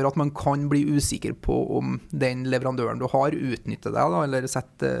box som gjør at man kan bli usikker på om den leverandøren du har utnytter deg, da, eller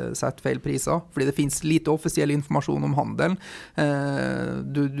setter feil priser, fordi det finnes lite offisiell informasjon om handelen.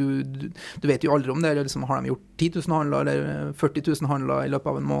 Du vet jo aldri om det, eller liksom, har de gjort 10 000 handler, eller 40 000 handler i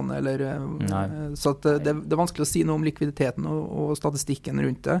løpet av en måned, eller, så at det er vanskelig å si noe om likviditeten og statistikken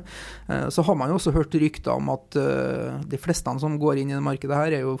rundt det. Så har man jo også hørt rykter om at de fleste som går inn i det markedet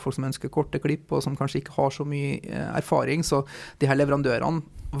her, er jo folk som ønsker korte klipp, og som kanskje ikke har så mye erfaring, så de her leverandørene,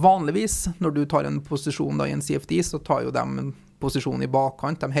 vanligvis, når du tar en posisjon da, i en CFD, så tar jo de en posisjon i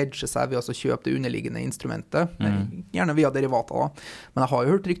bakkant, de hedger seg ved å kjøpe det underliggende instrumentet, gjerne via derivater da. Men jeg har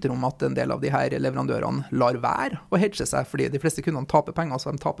jo hørt rykter om at en del av de her leverandørene lar være å hedge seg, fordi de fleste kundene taper penger, så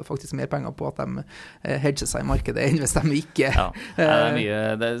de taper faktisk mer penger på at de hedger seg i markedet enn hvis de ikke.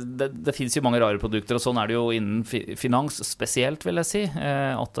 Det finnes jo mange rare produkter, og sånn er det jo innen finans spesielt, vil jeg si,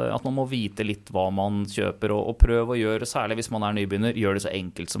 at man må vite litt hva man kjøper, og prøve å gjøre, særlig hvis man er nybegynner, gjør det så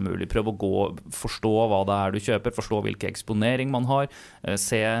enkelt som mulig. Prøv å forstå hva det er du kjøper, forstå hvilke eksponering man har,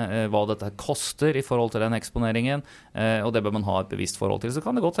 se hva dette koster i forhold til den eksponeringen, og det bør man ha et bevisst forhold til. Så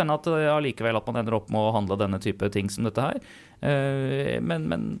kan det godt hende at likevel at man ender opp med å handle denne type ting som dette her,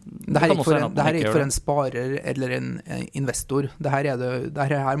 men det her er ikke for en sparer eller en investor. Det her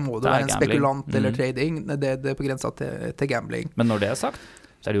må det være en spekulant eller trading. Det er på grensa til gambling. Men når det er sagt,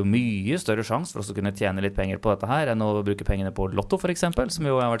 så er det jo mye større sjans for oss å kunne tjene litt penger på dette her enn å bruke pengene på Lotto for eksempel, som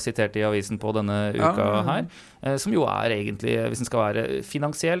jo har vært sitert i avisen på denne uka her, som jo er egentlig, hvis den skal være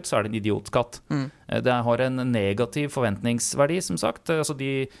finansielt, så er det en idiotskatt. Det har en negativ forventningsverdi, som sagt. Altså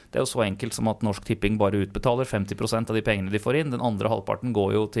det er jo så enkelt som at Norsk Tipping bare utbetaler 50% av de pengene de får inn. Den andre halvparten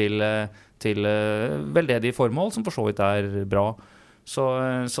går jo til veldedige formål, som for så vidt er bra. Så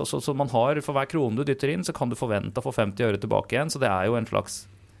man har, for hver krone du dytter inn, så kan du forvente å få 50 øre tilbake igjen, så det er jo en slags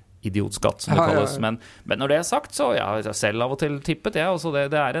idiotskatt, som det kalles. Men når det er sagt, så jeg har selv av og til tippet, det er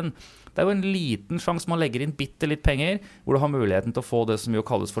jo en liten sjanse man legger inn bitte litt penger, hvor du har muligheten til å få det som jo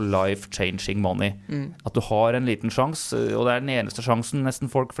kalles for life-changing money. At du har en liten sjanse, og det er den eneste sjansen nesten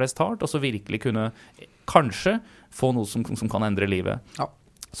folk flest har, til å virkelig kunne kanskje få noe som kan endre livet. Ja.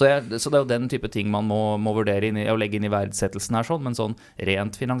 Så det er jo den type ting man må vurdere å legge inn i verdsettelsen her, men sånn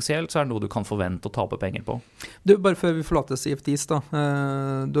rent finansielt så er det noe du kan forvente å tape penger på. Du, bare før vi forlater CFDs da,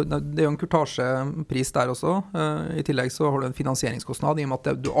 det er jo en kurtasjepris der også. I tillegg så har du en finansieringskostnad i og med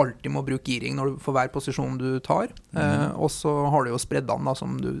at du alltid må bruke giring for hver posisjon du tar. Og så har du jo spreddene da,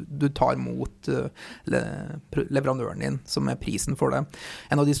 som du tar mot leverandøren din, som er prisen for det.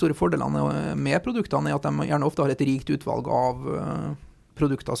 En av de store fordelene med produktene er at de gjerne ofte har et rikt utvalg av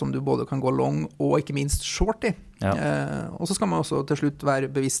produkter som du både kan gå long og ikke minst short i. Og så skal man også til slutt være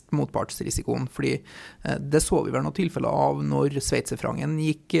bevisst motpartsrisikoen, fordi det så vi vel noen tilfeller av når sveitserfrangen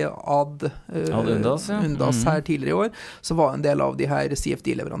gikk undas her tidligere i år, så var en del av de her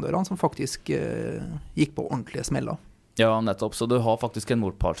CFD-leverandørene som faktisk gikk på ordentlige smeller. Ja, nettopp. Så du har faktisk en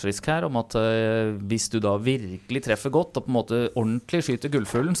motpartsrisk her om at hvis du da virkelig treffer godt og på en måte ordentlig skyter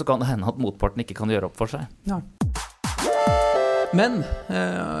gullfuglen, så kan det hende at motparten ikke kan gjøre opp for seg. Ja. Men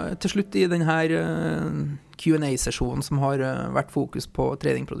til slutt i denne Q&A-sesjonen som har vært fokus på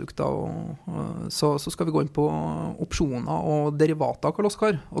tradingprodukter, så skal vi gå inn på opsjoner og derivater, Karl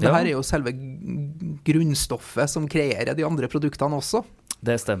Oskar. Og det her er jo selve grunnstoffet som kreerer de andre produktene også.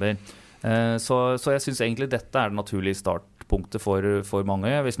 Det stemmer. Så jeg synes egentlig dette er det naturlige startpunktet for mange,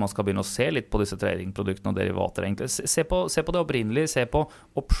 hvis man skal begynne å se litt på disse tradingproduktene og derivater egentlig. Se på det opprinnelige, se på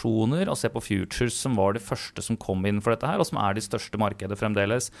opsjoner og se på futures, som var det første som kom inn for dette her, og som er de største markedet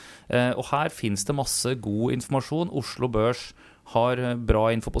fremdeles. Og her finnes det masse god informasjon. Oslo Børs har bra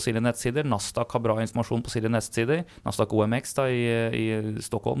info på sine nettsider, Nasdaq har bra informasjon på sine nettsider, Nasdaq OMX da, i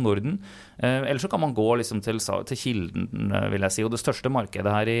Stockholm, Norden. Ellers så kan man gå liksom til kilden, vil jeg si, og det største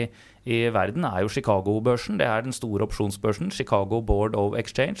markedet her i verden er jo Chicago-børsen, det er den store opsjonsbørsen, Chicago Board of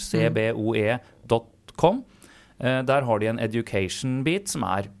Exchange, cboe.com. Der har de en education-bit som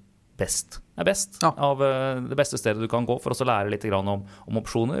er best. best, av det beste stedet du kan gå for å lære litt grann om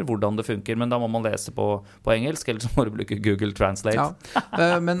opsjoner, hvordan det funker, men da må man lese på engelsk, eller så må du bruke Google Translate.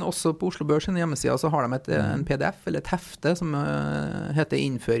 Men også på Oslo Børs sin hjemmesida så har de en PDF, eller et hefte, som heter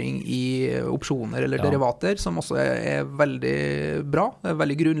innføring i opsjoner eller derivater, som også er veldig bra, er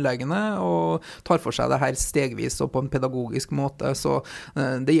veldig grunnleggende, og tar for seg det her stegvis og på en pedagogisk måte, så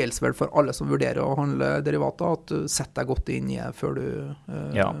det gjelder vel for alle som vurderer å handle derivater, at du setter deg godt inn i det før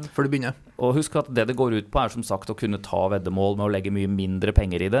du begynner. Og husk at det går ut på som sagt å kunne ta veddemål med å legge mye mindre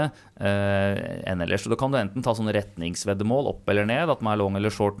penger i det enn ellers. Så da kan du enten ta sånne retningsveddemål opp eller ned, at man long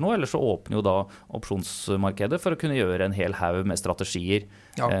eller short nå, eller så åpner jo da opsjonsmarkedet for å kunne gjøre en hel haug med strategier.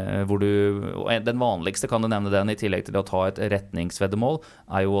 Hvor den vanligste, kan du nevne den i tillegg til å ta et retningsveddemål,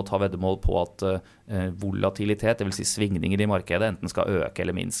 er jo å ta veddemål på at volatilitet, det vil si svingninger i markedet, enten skal øke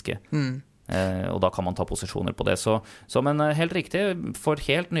eller minske. Og da kan man ta posisjoner på det. Men helt riktig, for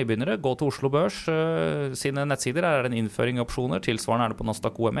helt nybegynnere, gå til Oslo Børs sine nettsider. Her er det en innføring i opsjoner. Tilsvarende er det på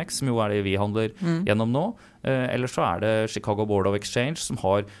Nasdaq OMX, som jo er det vi handler gjennom nå. Eller så er det Chicago Board of Exchange, som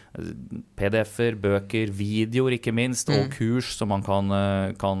har PDF-er, bøker, videoer ikke minst, og kurs som man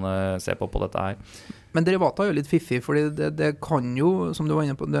kan se på dette her. Men derivater er jo litt fiffig, fordi det kan jo, som du var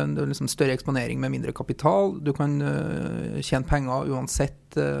inne på, det er liksom større eksponering med mindre kapital. Du kan tjene penger uansett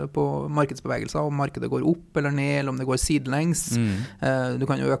på markedsbevegelser, om markedet går opp eller ned, eller om det går sidelengs. Du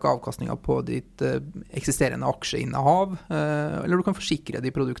kan jo øke avkastningen på ditt eksisterende aksjeinnehav, eller du kan forsikre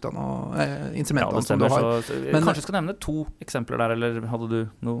de produktene og instrumentene som du har. Men kanskje skal nevne 2 eksempler der, eller hadde du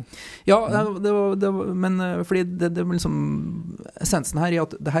noe? Ja, men fordi det liksom, essensen her er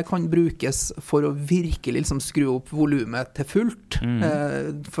at det her kan brukes for å virkelig liksom skru opp volumet til fullt,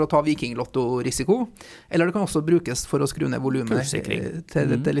 for å ta vikinglotto-risiko, eller det kan også brukes for å skru ned volumet til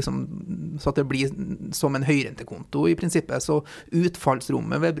liksom, så at det blir som en høyrentekonto i prinsippet. Så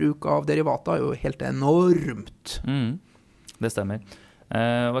utfallsrommet ved bruk av derivater er jo helt enormt. Det stemmer.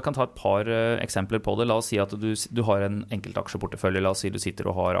 Og jeg kan ta et par eksempler på det. La oss si at du har en enkeltaksjeportefølje. La oss si du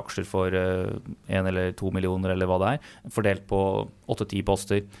sitter og har aksjer for 1 eller 2 millioner eller hva det er, fordelt på 8-10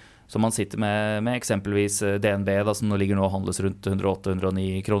 poster. Så man sitter med eksempelvis DNB, da, som nå ligger og handles rundt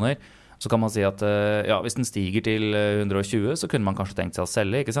 108-109 kroner. Så kan man si at hvis den stiger til 120, så kunne man kanskje tenkt seg å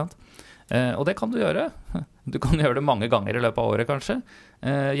selge, ikke sant? Og det kan du gjøre. Du kan gjøre det mange ganger i løpet av året, kanskje.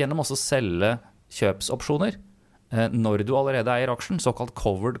 Gjennom også å selge kjøpsopsjoner. Når du allerede eier aksjen, såkalt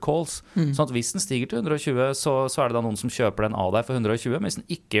covered calls. Sånn at hvis den stiger til 120, så er det da noen som kjøper den av deg for 120, men hvis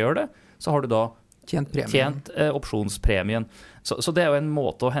den ikke gjør det, så har du da tjent opsjonspremien. Så det er jo en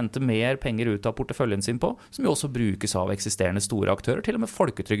måte å hente mer penger ut av porteføljen sin på, som jo også brukes av eksisterende store aktører. Til og med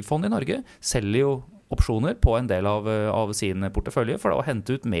Folketrygdfond i Norge selger jo opsjoner på en del av sin portefølje for å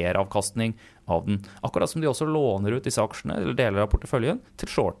hente ut mer avkastning av den. Akkurat som de også låner ut disse aksjene eller deler av porteføljen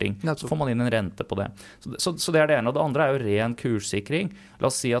til shorting. Så får man inn en rente på det. Så det er det ene. Og det andre er jo ren kurssikring. La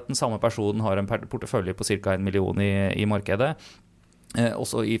oss si at den samme personen har en portefølje på ca. 1 million i markedet.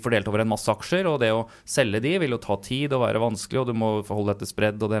 Også fordelt over en masse aksjer, og det å selge de vil jo ta tid og være vanskelig, og du må forholde deg til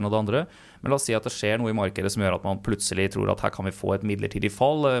spredd og det ene og det andre. Men la oss si at det skjer noe i markedet som gjør at man plutselig tror at her kan vi få et midlertidig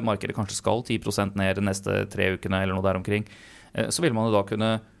fall. Markedet kanskje skal 10% ned de neste 3 ukene eller noe der omkring. Så vil man jo da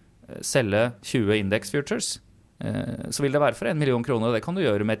kunne selge 20 index futures. Så vil det være for 1 million kroner, og det kan du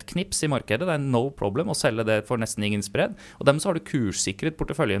gjøre med et knips i markedet. Det er no problem å selge det for nesten ingen spredd, og dermed så har du kurssikret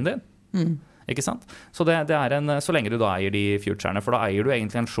porteføljen din. Ikke sant? Så det er så lenge du da eier de futurene, for da eier du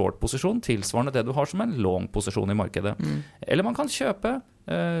egentlig en short-posisjon tilsvarende det du har som en long-posisjon i markedet. Eller man kan kjøpe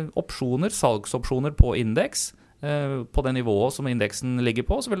opsjoner, salgsopsjoner på indeks, på det nivået som indeksen ligger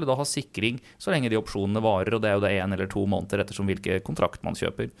på, så vil du da ha sikring så lenge de opsjonene varer, og det er jo det 1 eller 2 måneder ettersom hvilke kontrakt man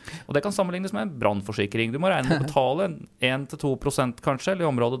kjøper. Og det kan sammenlignes med en brannforsikring. Du må regne med å betale 1-2% kanskje, eller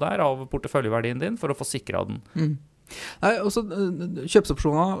i området der, av porteføljeverdien din for å få sikret den. Nei, også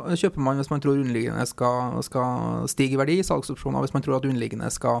kjøpsopsjoner kjøper man hvis man tror underliggende skal stige i verdi, salgsopsjoner hvis man tror at underliggende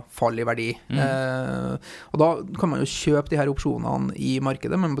skal falle i verdi. Og da kan man jo kjøpe de her opsjonene i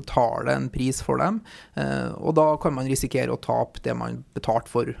markedet, men betale en pris for dem, og da kan man risikere å tape det man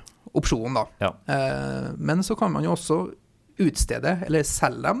betalt for opsjonen da. Men så kan man jo også utstede eller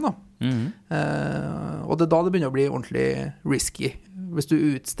selge dem da. Og det er da det begynner å bli ordentlig risky. Hvis du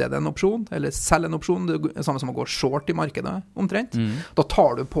utsteder en opsjon eller selger en opsjon, det er samme som å gå short i markedet omtrent, da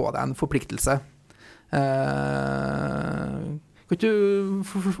tar du på deg en forpliktelse. Kan du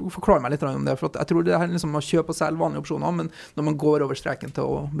forklare meg litt om det? For jeg tror det er liksom å kjøpe og selge vanlige opsjoner, men når man går over streken til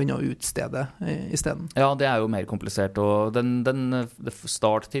å begynne å utstede i stedet. Ja, det er jo mer komplisert, og det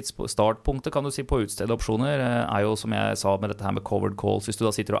startpunktet kan du si på utstede opsjoner er jo, som jeg sa med dette her med covered calls, hvis du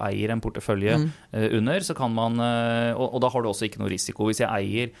da sitter og eier en portefølje under, så kan man, og da har du også ikke noe risiko. Hvis jeg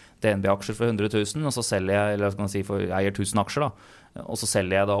eier DNB-aksjer for 100 000, og så selger jeg, eller skal man si, jeg eier 1000 aksjer da, og så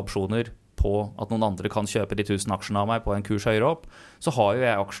selger jeg da opsjoner på at noen andre kan kjøpe de 1000 aksjene av meg på en kurs høyere opp, så har jo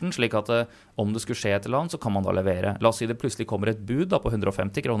jeg aksjen slik at om det skulle skje et eller annet, så kan man da levere. La oss si det plutselig kommer et bud da på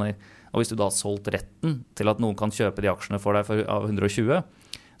 150 kroner, og hvis du da har solgt retten til at noen kan kjøpe de aksjene for deg av 120,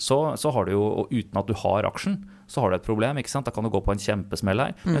 så har du jo, og uten at du har aksjen, så har du et problem, ikke sant? Da kan du gå på en kjempesmell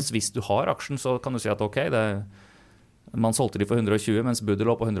her. Mens hvis du har aksjen, så kan du si at ok, man solgte de for 120, mens budet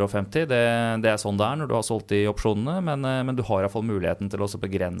lå på 150. Det er sånn det er når du har solgt de opsjonene, men du har i hvert fall muligheten til å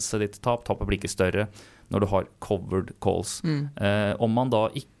begrense ditt tap. Tapet blir ikke større når du har covered calls. Om man da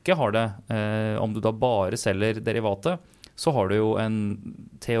ikke har det, om du da bare selger derivatet, så har du jo en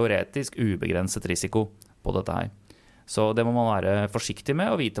teoretisk ubegrenset risiko på dette her. Så det må man være forsiktig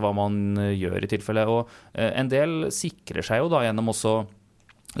med og vite hva man gjør i tilfelle. Og en del sikrer seg jo da gjennom også,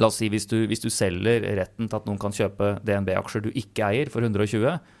 la oss si hvis du selger retten til at noen kan kjøpe DNB-aksjer du ikke eier for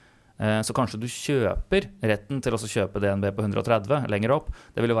 120, så kanskje du kjøper retten til å kjøpe DNB på 130 lenger opp.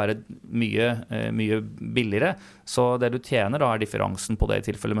 Det vil jo være mye billigere, så det du tjener da er differansen på det i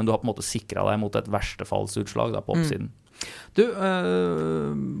tilfelle, men du har på en måte sikret deg mot et verstefallsutslag da på oppsiden. Du,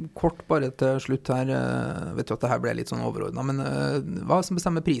 kort bare til slutt her, vet du at det her ble litt sånn overordnet, men hva som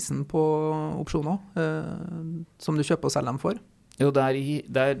bestemmer prisen på opsjoner som du kjøper og selger dem for? Jo, det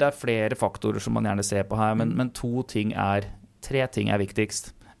er flere faktorer som man gjerne ser på her, men tre ting er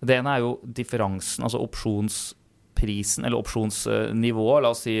viktigst. Det ene er jo differansen, altså opsjonsprisen, eller opsjonsnivået.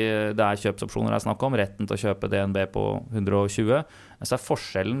 La oss si det er kjøpsopsjoner jeg snakker om, retten til å kjøpe DNB på 120. Så er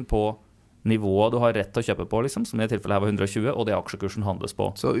forskjellen på nivået du har rett til å kjøpe på, liksom, som i det tilfellet her var 120, og det aksjekursen handles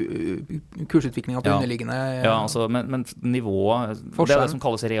på. Så kursutviklingen på underliggende... Ja, altså, men nivået, det er det som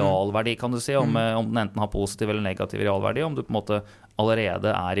kalles realverdi, kan du si, om den enten har positiv eller negativ realverdi, om du på en måte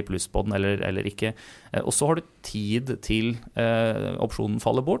allerede er i pluss på den eller ikke. Og så har du tid til opsjonen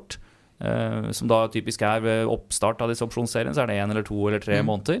faller bort, som da typisk er ved oppstart av disse opsjonsserien, så er det 1 eller 2 eller 3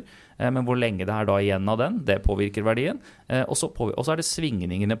 måneder, men hvor lenge det er da igjen av den, det påvirker verdien, og så er det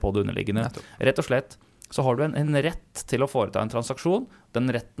svingningene på det underliggende. Rett og slett, så har du en rett til å foreta en transaksjon, den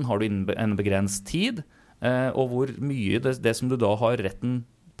retten har du innen en begrenset tid, og hvor mye det som du da har retten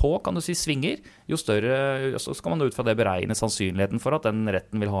på, kan du si, svinger, jo større, så skal man ut fra det beregne sannsynligheten for at den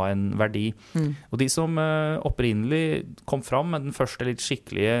retten vil ha en verdi. Og de som opprinnelig kom fram med den første litt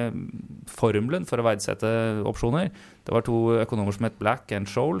skikkelige formelen for å verdsette opsjoner, det var 2 økonomer som het Black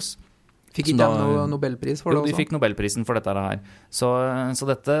and Scholes. Fikk ikke de noe Nobelpris for det også? Jo, de fikk Nobelprisen for dette her. Så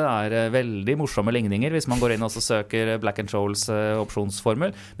dette er veldig morsomme ligninger hvis man går inn og søker Black and Scholes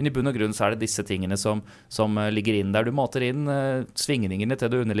opsjonsformel. Men i bunn og grunn så er det disse tingene som ligger inn der. Du mater inn svingningene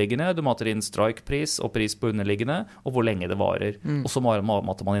til det underliggende, du mater inn strike-pris og pris på underliggende, og hvor lenge det varer. Og så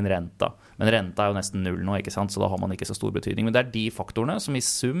mater man inn renta. Men renta er jo nesten null nå, ikke sant? Så da har man ikke så stor betydning. Men det er de faktorene som i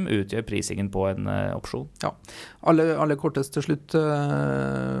sum utgjør prisingen på en opsjon. Ja. Alle kortest til slutt.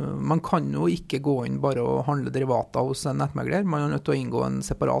 Man kan jo ikke gå inn bare og handle derivater hos en nettmegler. Man er nødt til å inngå en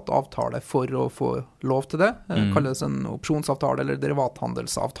separat avtale for å få lov til det. Det kalles en opsjonsavtale eller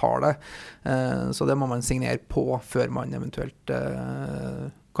derivathandelsavtale. Så det må man signere på før man eventuelt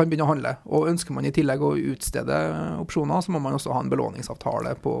kan begynne å handle. Og ønsker man i tillegg å utstede opsjoner, så må man også ha en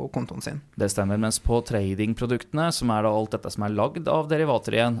belåningsavtale på kontoen sin. Det stemmer, mens på tradingproduktene, som er da alt dette som er lagd av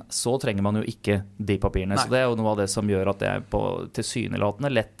derivater igjen, så trenger man jo ikke de papirene. Nei. Så det er jo noe av det som gjør at det er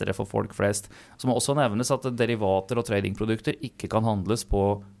tilsynelatende lettere for folk flest. Så må også nevnes at derivater og tradingprodukter ikke kan handles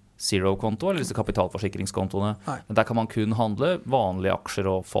på zero-konto, eller disse kapitalforsikringskontoene. Nei. Men der kan man kun handle vanlige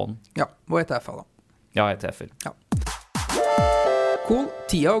aksjer og fond. Ja, og ETF-er da. Ja, ETF-er. Ja. Cool.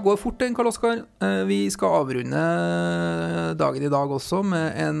 Tida går fort, Karl Oskar. Vi skal avrunde dagen i dag også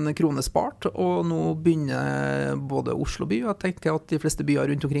med en krone spart, og nå begynner både Oslo by, jeg tenker at de fleste byer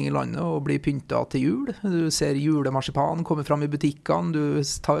rundt omkring i landet, å bli pyntet til jul. Du ser julemarsipan komme fram i butikkene,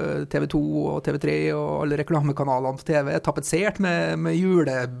 TV 2 og TV 3 og alle reklamekanalene på TV er tapetsert med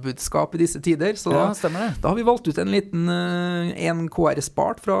julebudskap i disse tider. Så ja, stemmer det. Da har vi valgt ut en liten 1KR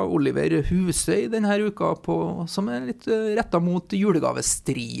spart fra Oliver Husøy denne uka, som er litt rettet mot julegavestria.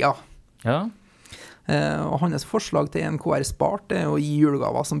 Ja. Og hans forslag til 1KR spart er å gi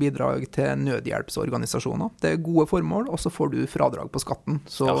julegaver som bidrag til nødhjelpsorganisasjoner. Det er gode formål, og så får du fradrag på skatten.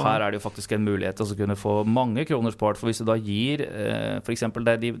 Så ja, her er det jo faktisk en mulighet til å kunne få mange kroner spart, for hvis du da gir for eksempel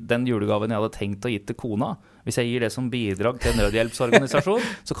den julegaven jeg hadde tenkt å gi til kona, hvis jeg gir det som bidrag til en nødhjelpsorganisasjon,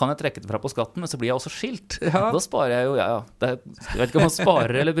 så kan jeg trekke det fra på skatten, men så blir jeg også skilt. Da sparer jeg jo, jeg vet ikke om man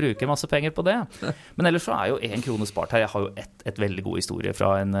sparer eller bruker masse penger på det. Men ellers så jo 1 krone spart her. Jeg har jo et veldig god historie fra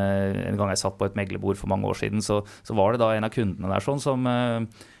en gang jeg satt på et meglebord for mange år siden, så var det da en av kundene der sånn som...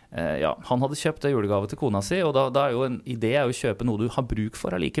 han hadde kjøpt julegave til kona si, og da jo en idé å kjøpe noe du har bruk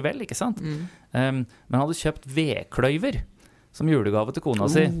for allikevel, ikke sant? Men han hadde kjøpt vedkløyver som julegave til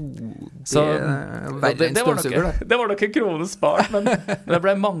kona si. Det var nok 1 krone spart, men det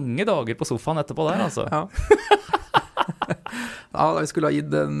ble mange dager på sofaen etterpå der, altså. Ja, vi skulle ha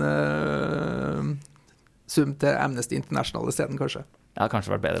gitt en sum til Amnesty International i stedet, kanskje. Ja,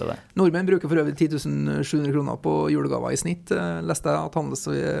 kanskje vært bedre det. Nordmenn bruker for øvrig 10.700 kroner på julegaver i snitt. Leste jeg at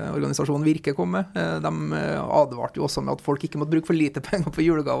handelsorganisasjonen Virke kom med. De advarte jo også med at folk ikke måtte bruke for lite penger på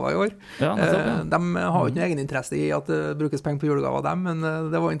julegaver i år. De har jo ikke noen egen interesse i at det brukes penger på julegaver av dem, men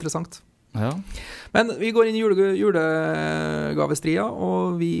det var interessant. Ja. Men vi går inn i julegavestria,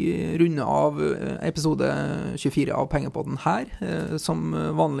 og vi runder av episode 24 av Pengepodden her. Som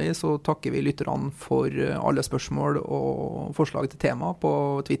vanlig så takker vi lytterne for alle spørsmål og forslag til tema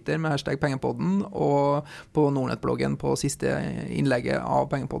på Twitter med hashtag Pengepodden, og på Nordnett-bloggen på siste innlegget av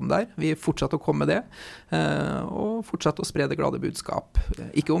Pengepodden der. Vi fortsetter å komme med det, og fortsetter å spre det glade budskap.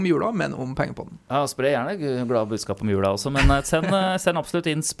 Ikke om jula, men om Pengepodden. Ja, spre gjerne glade budskap om jula også, men send absolutt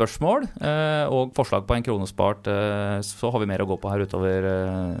inn spørsmål og forslag på 1 krone spart, så har vi mer å gå på her utover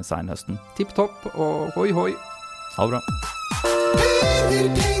senhøsten. Tipp topp, og hoi hoi. Ha det bra.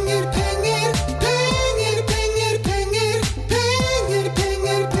 Penger, penger, penger, penger, penger, penger, penger,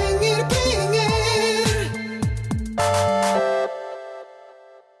 penger, penger, penger.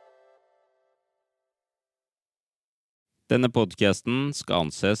 Denne podcasten skal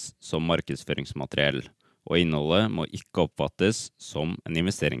anses som markedsføringsmateriell, og innholdet må ikke oppfattes som en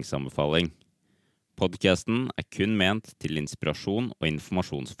investeringsanbefaling. Podcasten kun ment til inspirasjon og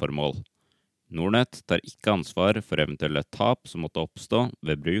informasjonsformål. Nordnett tar ikke ansvar for eventuelle tap som måtte oppstå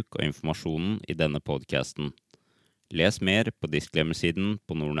ved bruk av informasjonen i denne podcasten. Les mer på disclaimer-siden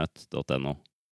på nordnett.no.